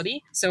of your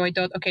body. So I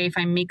thought, okay, if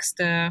I mix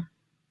the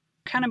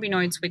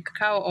cannabinoids with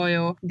cacao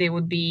oil, they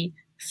would be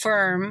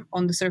firm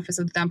on the surface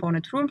of the tampon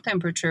at room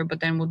temperature, but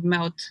then would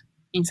melt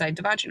inside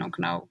the vaginal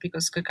canal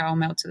because cacao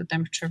melts at the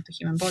temperature of the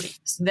human body.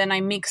 So then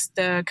I mixed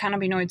the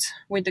cannabinoids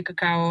with the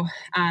cacao,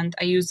 and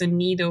I used a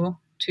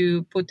needle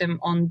to put them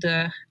on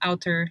the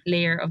outer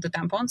layer of the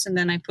tampons, and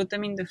then I put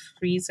them in the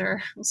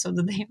freezer so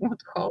that they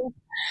would hold,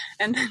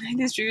 and then I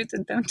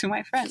distributed them to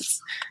my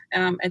friends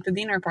at the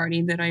dinner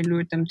party that I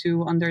lured them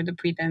to under the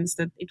pretense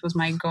that it was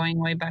my going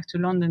way back to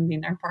London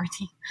dinner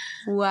party.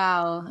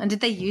 Wow. And did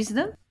they use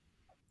them?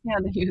 Yeah,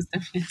 they used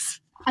them, yes.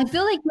 I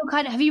feel like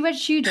have you read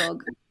Shoe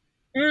Dog?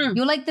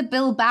 You're like the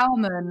Bill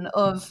Bowerman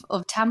of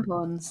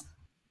tampons.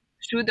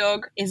 Shoe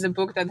Dog is a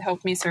book that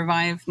helped me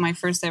survive my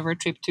first ever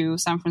trip to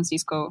San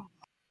Francisco.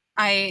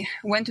 I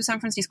went to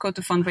San Francisco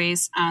to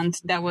fundraise, and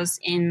that was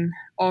in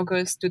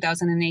August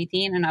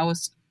 2018, and I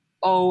was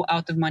all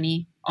out of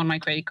money on my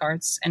credit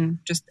cards and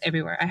just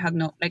everywhere. I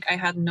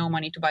had no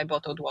money to buy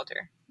bottled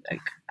water.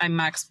 I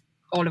maxed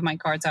all of my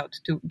cards out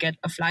to get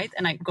a flight,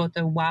 and I got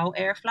a WOW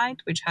Air flight,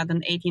 which had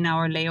an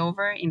 18-hour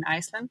layover in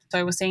Iceland. So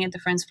I was staying at a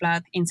friend's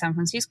flat in San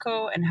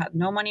Francisco and had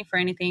no money for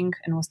anything,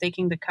 and was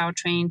taking the cow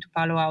train to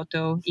Palo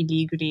Alto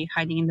illegally,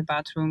 hiding in the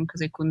bathroom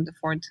because I couldn't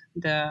afford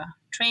the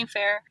train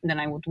fare. And then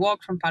I would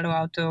walk from Palo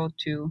Alto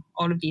to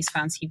all of these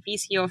fancy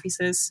VC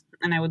offices,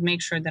 and I would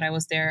make sure that I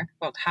was there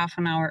about half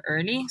an hour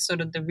early so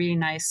that the really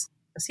nice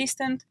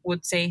assistant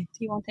would say, do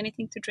you want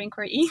anything to drink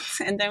or eat?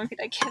 And then we'd be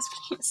like, yes,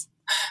 please.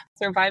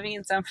 Surviving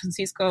in San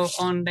Francisco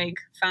on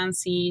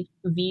fancy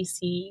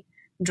VC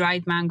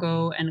dried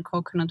mango and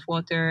coconut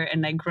water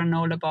and like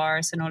granola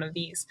bars and all of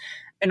these.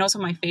 And also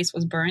my face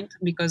was burnt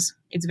because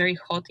it's very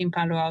hot in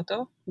Palo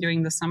Alto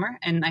during the summer.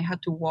 And I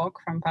had to walk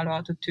from Palo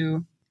Alto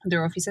to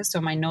their offices. So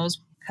my nose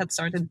had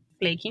started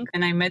flaking.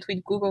 And I met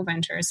with Google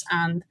Ventures,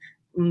 and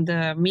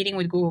the meeting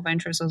with Google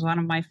Ventures was one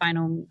of my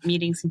final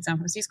meetings in San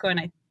Francisco. And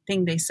I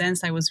think they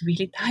sensed I was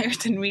really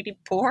tired and really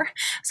poor.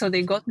 So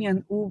they got me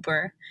an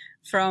Uber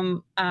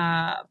from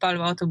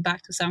Palo Alto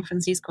back to San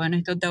Francisco. And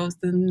I thought that was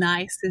the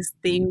nicest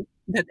thing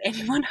that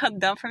anyone had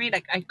done for me.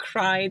 Like I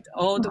cried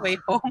all the way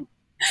home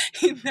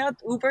in that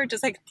Uber,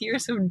 just like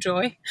tears of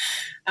joy.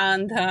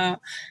 And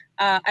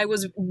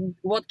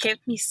what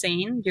kept me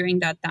sane during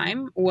that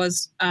time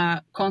was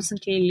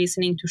constantly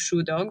listening to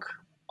Shoe Dog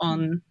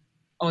on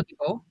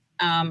Audible.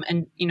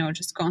 And,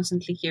 just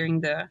constantly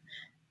hearing the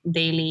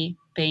daily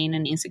pain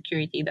and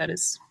insecurity that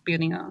is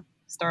building a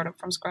startup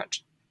from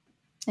scratch.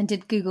 And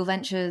did Google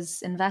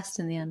Ventures invest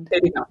in the end? They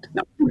did not,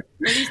 no.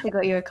 At least they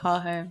got you a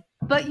car home.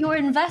 But your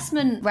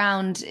investment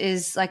round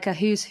is like a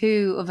who's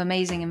who of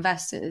amazing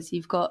investors.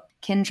 You've got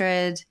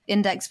Kindred,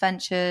 Index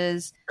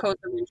Ventures,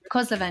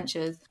 Khosla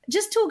Ventures.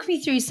 Just talk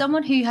me through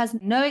someone who has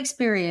no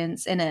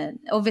experience in it,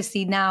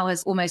 obviously now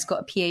has almost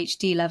got a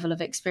PhD level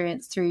of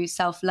experience through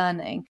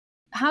self-learning.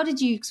 How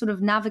did you sort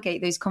of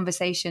navigate those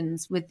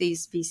conversations with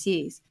these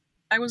VCs?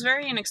 I was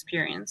very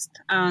inexperienced,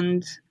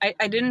 and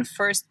I didn't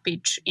first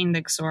pitch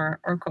Index or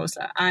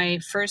Khosla.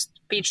 I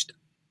first pitched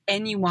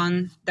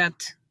anyone that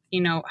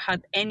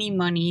had any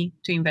money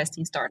to invest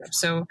in startups.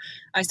 So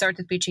I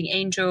started pitching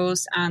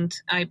angels, and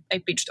I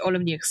pitched all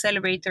of the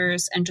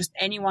accelerators and just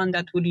anyone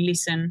that would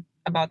listen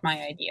about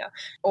my idea.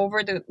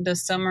 Over the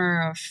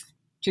summer of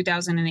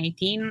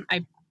 2018,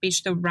 I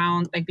pitched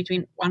around like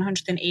between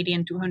 180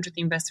 and 200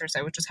 investors.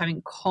 I was just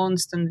having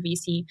constant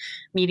VC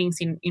meetings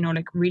in,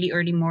 like really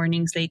early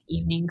mornings, late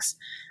evenings.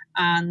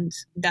 And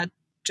that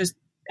just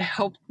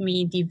helped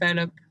me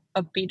develop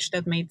a pitch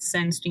that made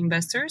sense to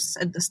investors.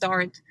 At the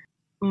start,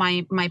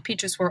 my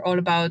pitches were all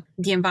about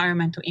the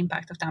environmental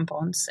impact of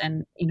tampons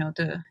and,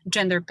 the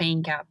gender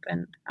paying gap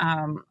and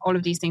all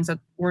of these things that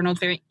were not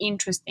very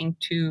interesting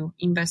to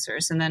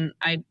investors. And then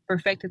I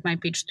perfected my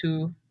pitch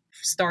to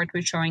start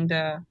with showing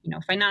the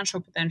financial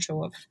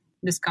potential of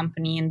this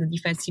company and the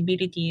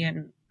defensibility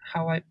and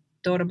how I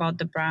thought about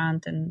the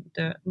brand and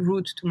the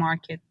route to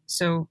market.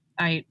 So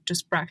I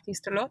just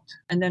practiced a lot.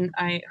 And then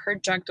I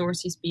heard Jack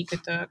Dorsey speak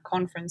at a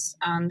conference,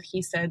 and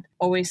he said,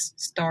 always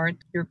start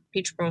your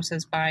pitch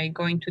process by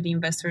going to the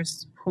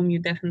investors whom you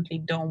definitely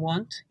don't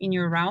want in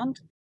your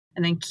round,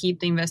 and then keep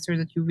the investors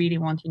that you really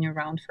want in your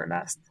round for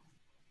last.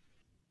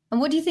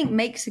 And what do you think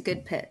makes a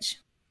good pitch?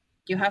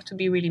 You have to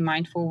be really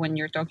mindful when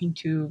you're talking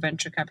to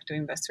venture capital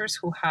investors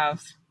who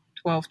have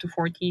 12 to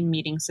 14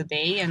 meetings a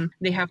day, and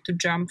they have to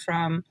jump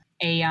from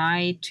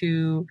AI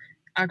to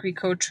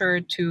agriculture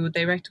to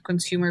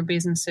direct-to-consumer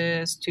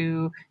businesses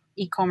to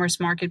e-commerce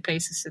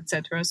marketplaces,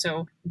 etc.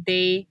 So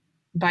they,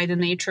 by the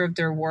nature of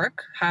their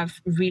work, have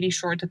really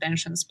short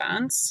attention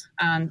spans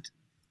and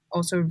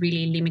also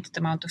really limited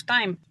amount of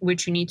time,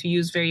 which you need to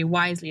use very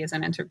wisely as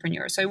an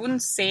entrepreneur. So I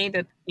wouldn't say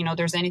that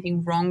there's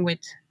anything wrong with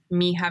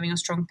me having a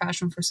strong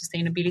passion for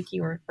sustainability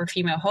or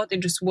female health.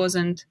 It just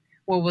wasn't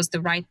what was the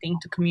right thing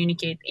to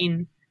communicate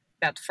in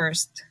that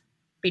first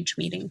pitch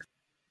meeting.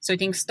 So I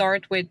think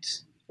start with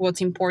what's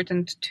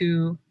important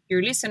to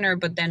your listener,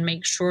 but then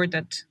make sure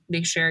that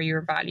they share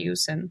your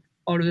values and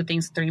all of the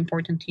things that are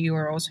important to you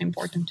are also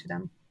important to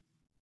them.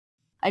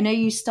 I know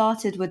you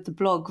started with the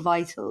blog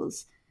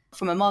Vitals.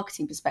 From a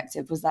marketing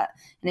perspective, was that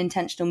an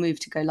intentional move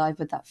to go live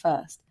with that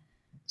first?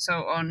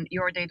 So on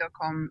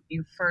yourday.com,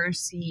 you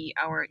first see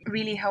our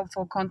really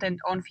helpful content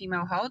on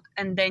female health,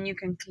 and then you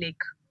can click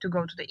to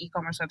go to the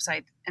e-commerce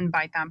website and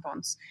buy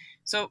tampons.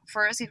 So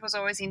for us, it was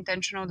always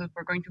intentional that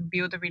we're going to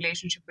build a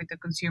relationship with the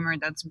consumer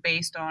that's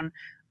based on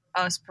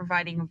us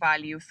providing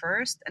value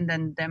first and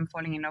then them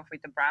falling in love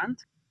with the brand.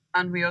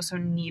 And we also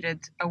needed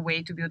a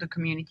way to build a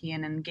community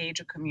and engage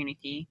a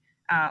community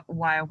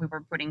while we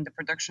were putting the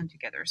production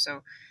together.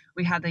 So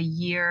we had a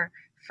year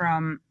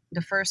from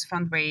the first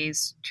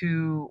fundraise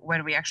to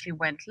when we actually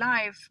went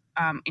live,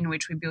 in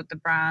which we built the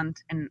brand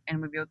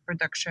and we built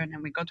production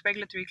and we got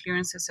regulatory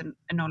clearances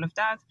and all of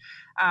that.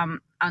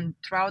 And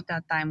throughout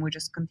that time, we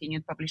just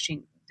continued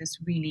publishing this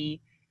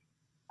really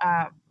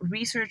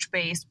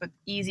research-based but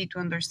easy to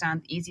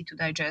understand, easy to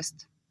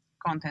digest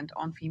content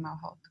on female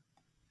health.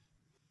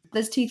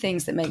 There's two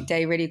things that make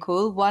Day really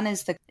cool. One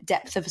is the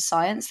depth of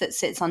science that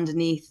sits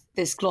underneath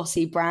this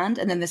glossy brand.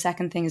 And then the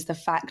second thing is the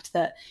fact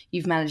that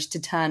you've managed to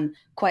turn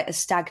quite a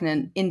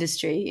stagnant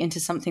industry into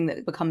something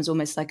that becomes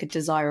almost like a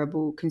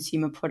desirable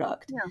consumer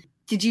product. Yeah.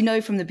 Did you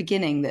know from the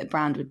beginning that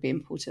brand would be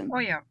important? Oh,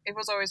 yeah. It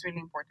was always really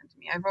important to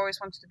me. I've always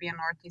wanted to be an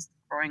artist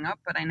growing up,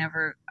 but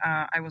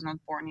I was not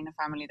born in a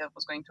family that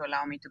was going to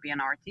allow me to be an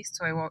artist.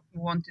 So I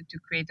wanted to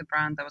create a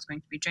brand that was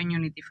going to be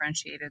genuinely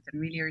differentiated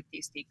and really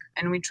artistic.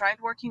 And we tried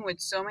working with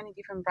so many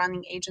different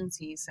branding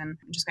agencies and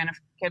just kind of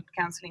kept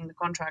canceling the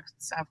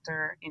contracts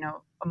after,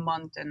 a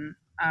month. And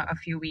a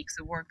few weeks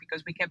of work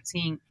because we kept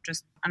seeing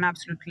just an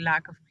absolute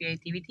lack of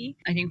creativity.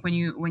 I think when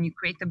you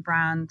create a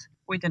brand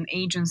with an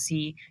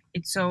agency,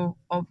 it's so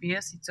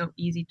obvious, it's so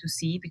easy to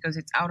see because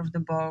it's out of the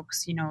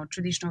box,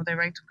 traditional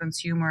direct to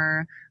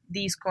consumer,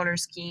 these color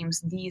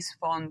schemes, these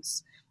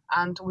fonts.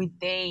 And with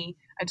Day,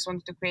 I just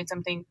wanted to create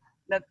something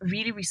that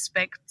really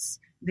respects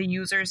the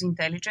user's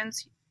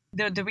intelligence.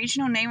 The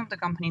original name of the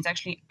company is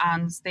actually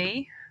Anne's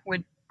Day,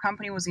 which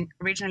company was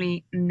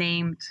originally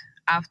named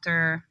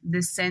after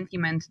this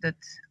sentiment that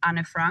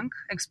Anne Frank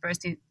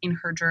expressed in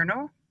her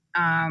journal,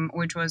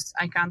 which was,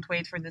 I can't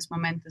wait for this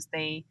momentous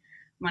day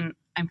when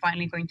I'm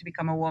finally going to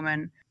become a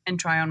woman and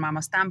try on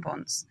Mama's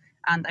tampons.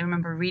 And I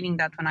remember reading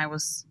that when I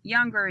was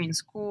younger in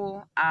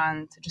school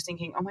and just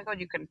thinking, oh my God,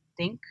 you can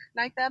think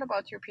like that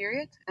about your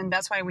period. And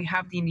that's why we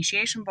have the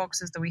initiation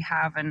boxes that we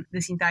have and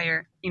this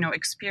entire,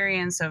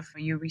 experience of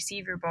you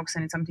receive your box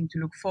and it's something to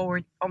look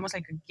forward, almost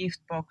like a gift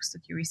box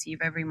that you receive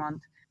every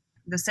month.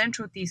 The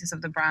central thesis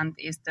of the brand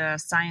is the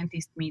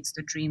scientist meets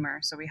the dreamer.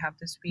 So we have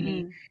this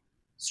really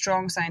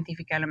strong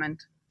scientific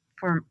element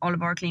for all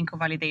of our clinical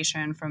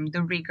validation, from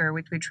the rigor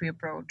with which we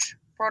approach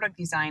product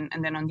design.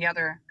 And then on the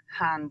other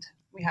hand,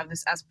 we have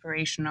this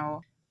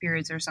aspirational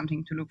periods or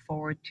something to look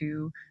forward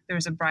to.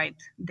 There's a bright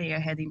day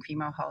ahead in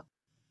female health.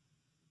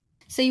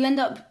 So you end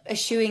up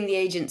eschewing the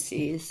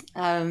agencies,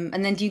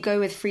 and then do you go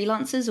with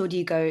freelancers or do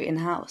you go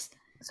in-house?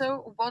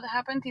 So what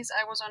happened is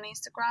I was on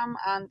Instagram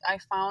and I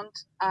found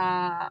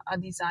a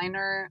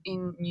designer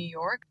in New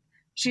York.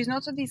 She's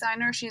not a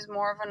designer, she's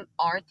more of an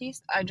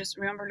artist. I just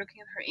remember looking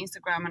at her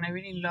Instagram and I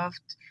really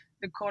loved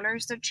the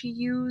colors that she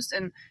used.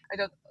 And I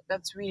thought,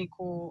 that's really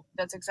cool.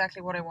 That's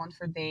exactly what I want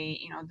for Day.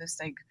 This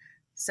like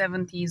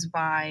 70s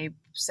vibe,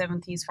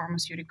 70s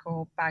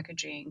pharmaceutical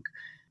packaging.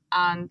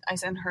 And I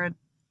sent her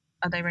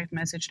a direct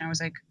message and I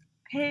was like,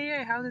 hey,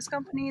 I have this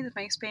company that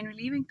makes pain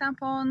relieving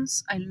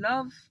tampons. I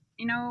love,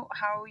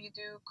 how you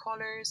do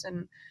colors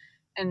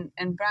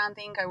and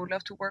branding. I would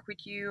love to work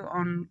with you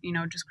on,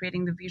 just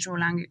creating the visual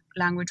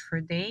language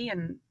for Day.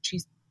 And she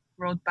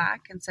wrote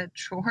back and said,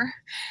 sure.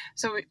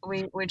 So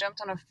we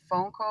jumped on a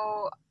phone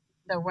call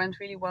that went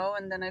really well.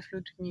 And then I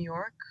flew to New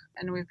York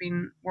and we've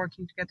been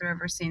working together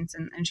ever since.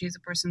 And she's the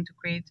person to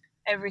create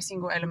every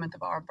single element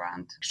of our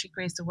brand. She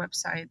creates the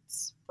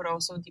websites, but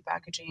also the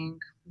packaging,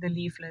 the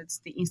leaflets,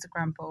 the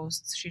Instagram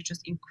posts. She's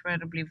just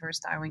incredibly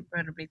versatile,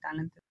 incredibly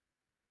talented.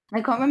 I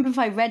can't remember if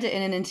I read it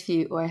in an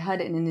interview or I heard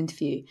it in an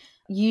interview.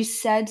 You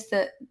said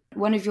that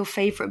one of your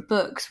favorite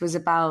books was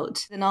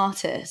about an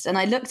artist, and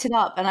I looked it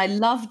up and I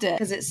loved it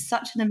because it's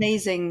such an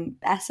amazing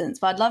essence.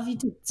 But I'd love you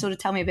to sort of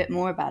tell me a bit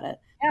more about it.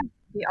 Yeah,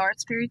 The Art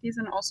Spirit is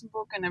an awesome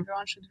book and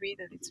everyone should read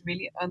it. It's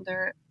really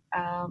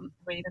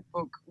underrated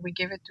book. We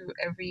give it to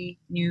every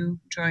new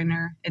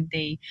joiner a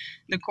day.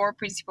 The core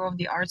principle of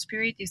The Art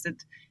Spirit is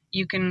that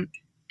you can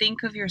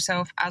think of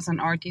yourself as an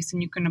artist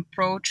and you can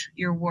approach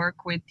your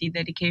work with the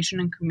dedication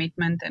and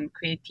commitment and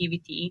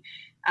creativity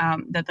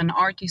that an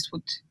artist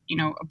would,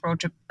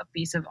 approach a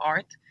piece of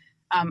art.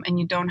 And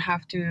you don't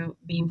have to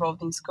be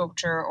involved in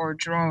sculpture or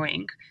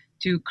drawing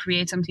to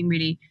create something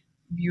really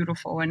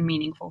beautiful and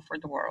meaningful for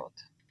the world.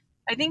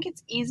 I think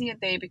it's easy a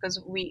day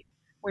because we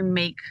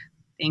make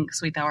things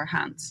with our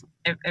hands.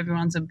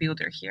 Everyone's a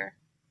builder here.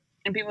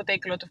 And people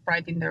take a lot of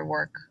pride in their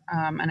work.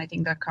 And I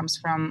think that comes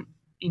from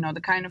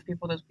the kind of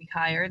people that we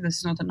hire. This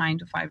is not a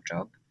 9-to-5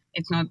 job.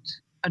 It's not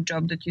a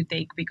job that you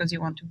take because you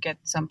want to get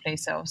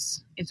someplace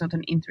else. It's not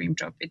an interim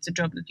job. It's a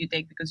job that you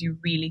take because you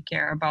really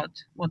care about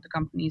what the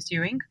company is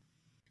doing.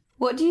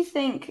 What do you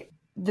think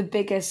the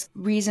biggest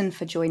reason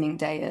for joining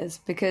Day is?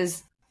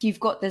 Because you've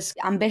got this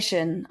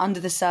ambition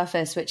under the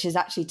surface, which is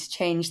actually to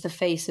change the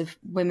face of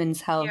women's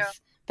health. Yeah.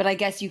 But I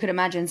guess you could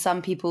imagine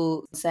some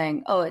people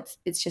saying, oh,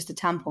 it's just a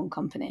tampon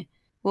company.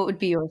 What would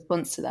be your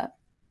response to that?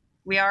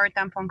 We are a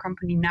tampon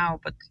company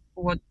now, but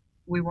what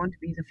we want to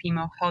be is a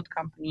female health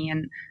company.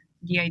 And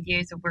the idea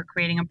is that we're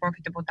creating a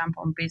profitable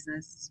tampon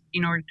business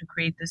in order to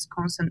create this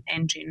constant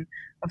engine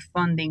of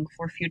funding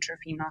for future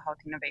female health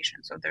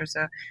innovation. So there's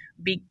a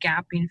big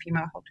gap in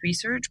female health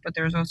research, but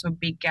there's also a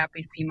big gap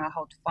in female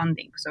health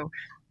funding. So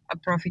a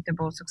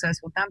profitable,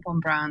 successful tampon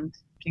brand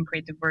can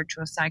create a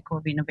virtuous cycle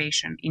of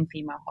innovation in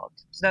female health.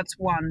 So that's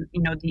one,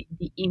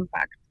 the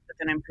impact that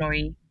an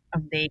employee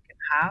of Day can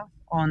have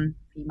on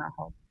female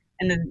health.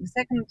 And then the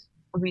second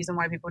reason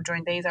why people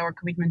join Day is our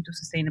commitment to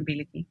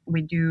sustainability.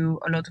 We do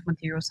a lot of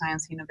material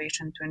science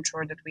innovation to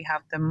ensure that we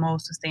have the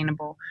most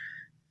sustainable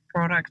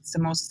products, the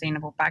most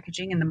sustainable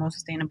packaging, and the most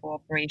sustainable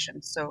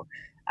operations. So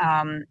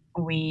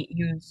we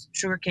use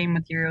sugarcane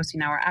materials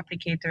in our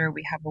applicator.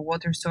 We have a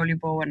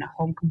water-soluble and a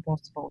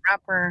home-compostable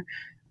wrapper.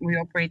 We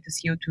operate a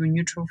CO2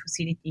 neutral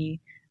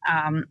facility.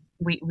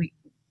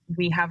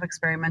 We have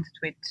experimented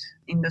with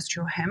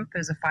industrial hemp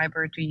as a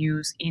fiber to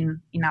use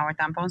in our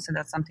tampons, and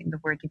that's something that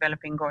we're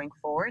developing going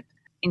forward.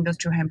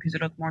 Industrial hemp is a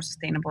lot more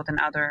sustainable than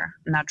other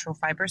natural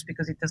fibers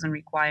because it doesn't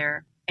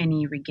require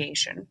any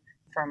irrigation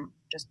from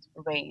just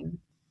rain.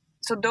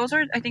 So those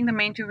are, I think, the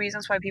main two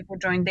reasons why people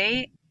join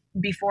Day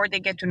before they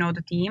get to know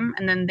the team,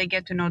 and then they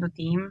get to know the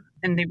team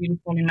and they really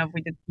fall in love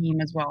with the team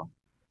as well.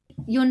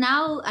 You're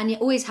now, and you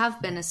always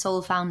have been, a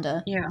sole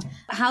founder. Yeah.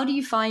 How do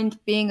you find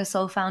being a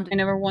sole founder? I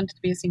never wanted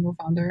to be a single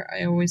founder.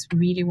 I always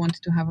really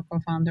wanted to have a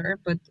co-founder,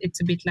 but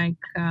it's a bit like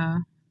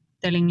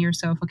telling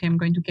yourself, okay, I'm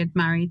going to get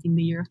married in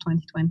the year of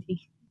 2020. It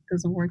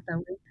doesn't work that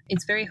way.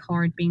 It's very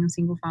hard being a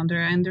single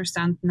founder. I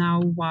understand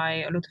now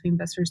why a lot of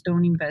investors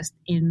don't invest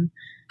in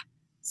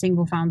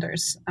single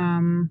founders.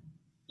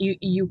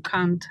 You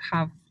can't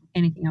have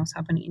anything else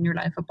happening in your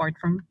life apart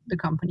from the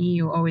company.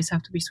 You always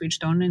have to be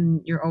switched on,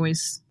 and you're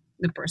always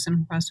the person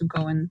who has to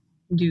go and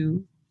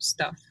do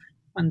stuff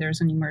when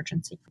there's an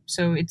emergency.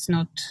 So it's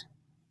not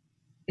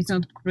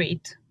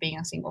great being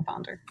a single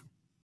founder.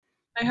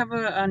 I have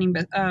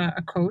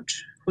a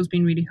coach who's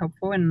been really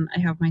helpful, and I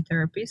have my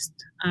therapist,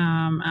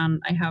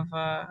 and I have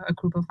a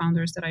group of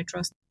founders that I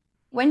trust.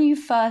 When you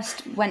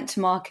first went to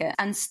market,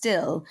 and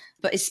still,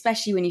 but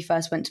especially when you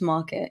first went to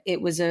market,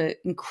 it was an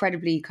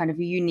incredibly kind of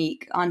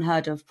unique,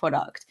 unheard of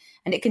product.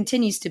 And it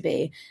continues to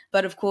be.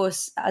 But of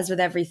course, as with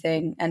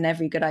everything and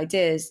every good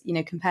ideas,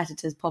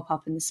 competitors pop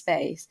up in the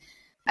space.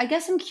 I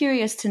guess I'm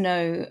curious to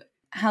know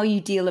how you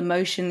deal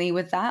emotionally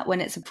with that when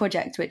it's a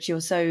project which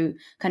you're so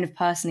kind of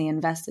personally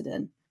invested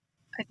in.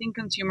 I think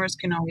consumers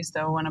can always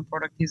tell when a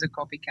product is a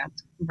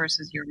copycat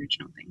versus the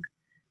original thing.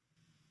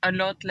 A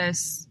lot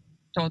less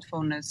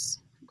thoughtfulness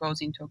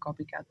goes into a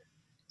copycat.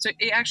 So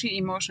it actually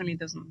emotionally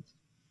doesn't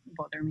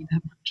bother me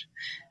that much.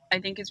 I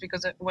think it's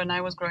because when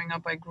I was growing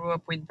up, I grew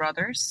up with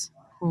brothers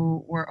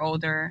who were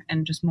older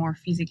and just more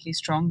physically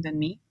strong than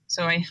me.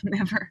 So I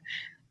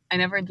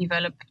never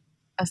developed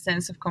a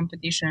sense of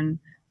competition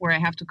where I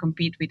have to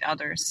compete with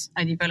others.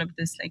 I developed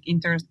this like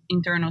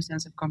internal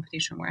sense of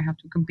competition where I have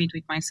to compete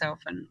with myself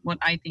and what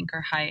I think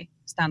are high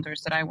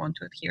standards that I want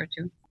to adhere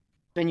to.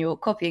 When you're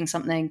copying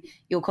something,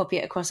 you'll copy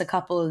it across a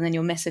couple and then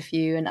you'll miss a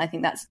few. And I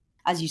think that's,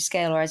 as you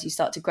scale or as you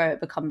start to grow,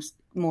 it becomes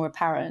more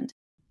apparent.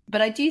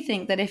 But I do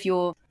think that if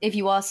you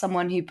are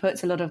someone who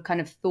puts a lot of kind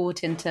of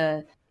thought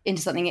into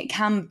something, it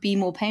can be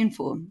more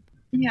painful.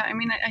 Yeah, I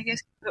mean, I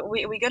guess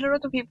we get a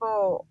lot of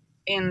people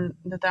in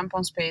the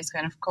tampon space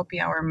kind of copy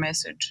our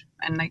message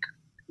and like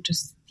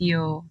just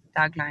steal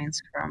taglines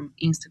from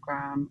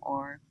Instagram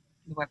or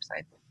the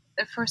website.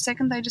 For a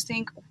second, I just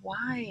think,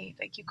 why?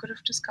 Like, you could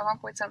have just come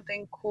up with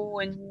something cool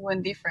and new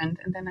and different.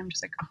 And then I'm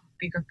just like,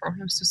 bigger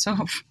problems to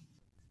solve.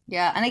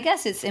 Yeah, and I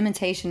guess it's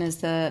imitation is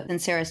the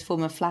sincerest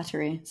form of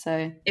flattery.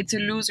 So it's a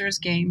loser's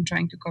game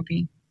trying to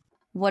copy.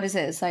 What is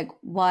it? It's like,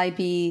 why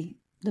be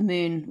the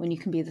moon when you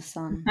can be the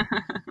sun?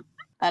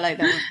 I like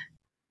that one.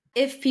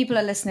 If people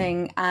are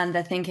listening and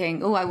they're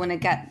thinking, I want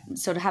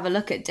to have a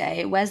look at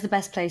Day, where's the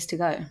best place to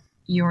go?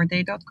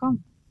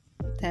 yourday.com.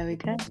 There we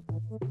go.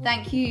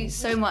 Thank you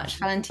so much,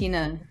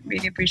 Valentina.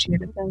 Really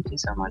appreciate it. Thank you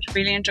so much.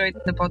 Really enjoyed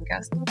the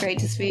podcast. Great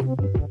to speak.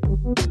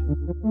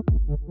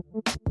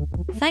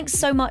 Thanks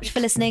so much for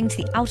listening to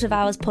the Out of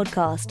Hours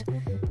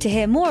podcast. To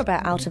hear more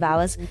about Out of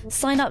Hours,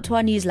 sign up to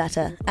our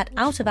newsletter at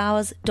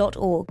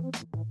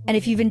outofhours.org. And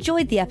if you've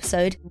enjoyed the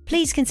episode,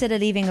 please consider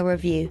leaving a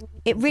review.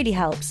 It really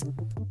helps.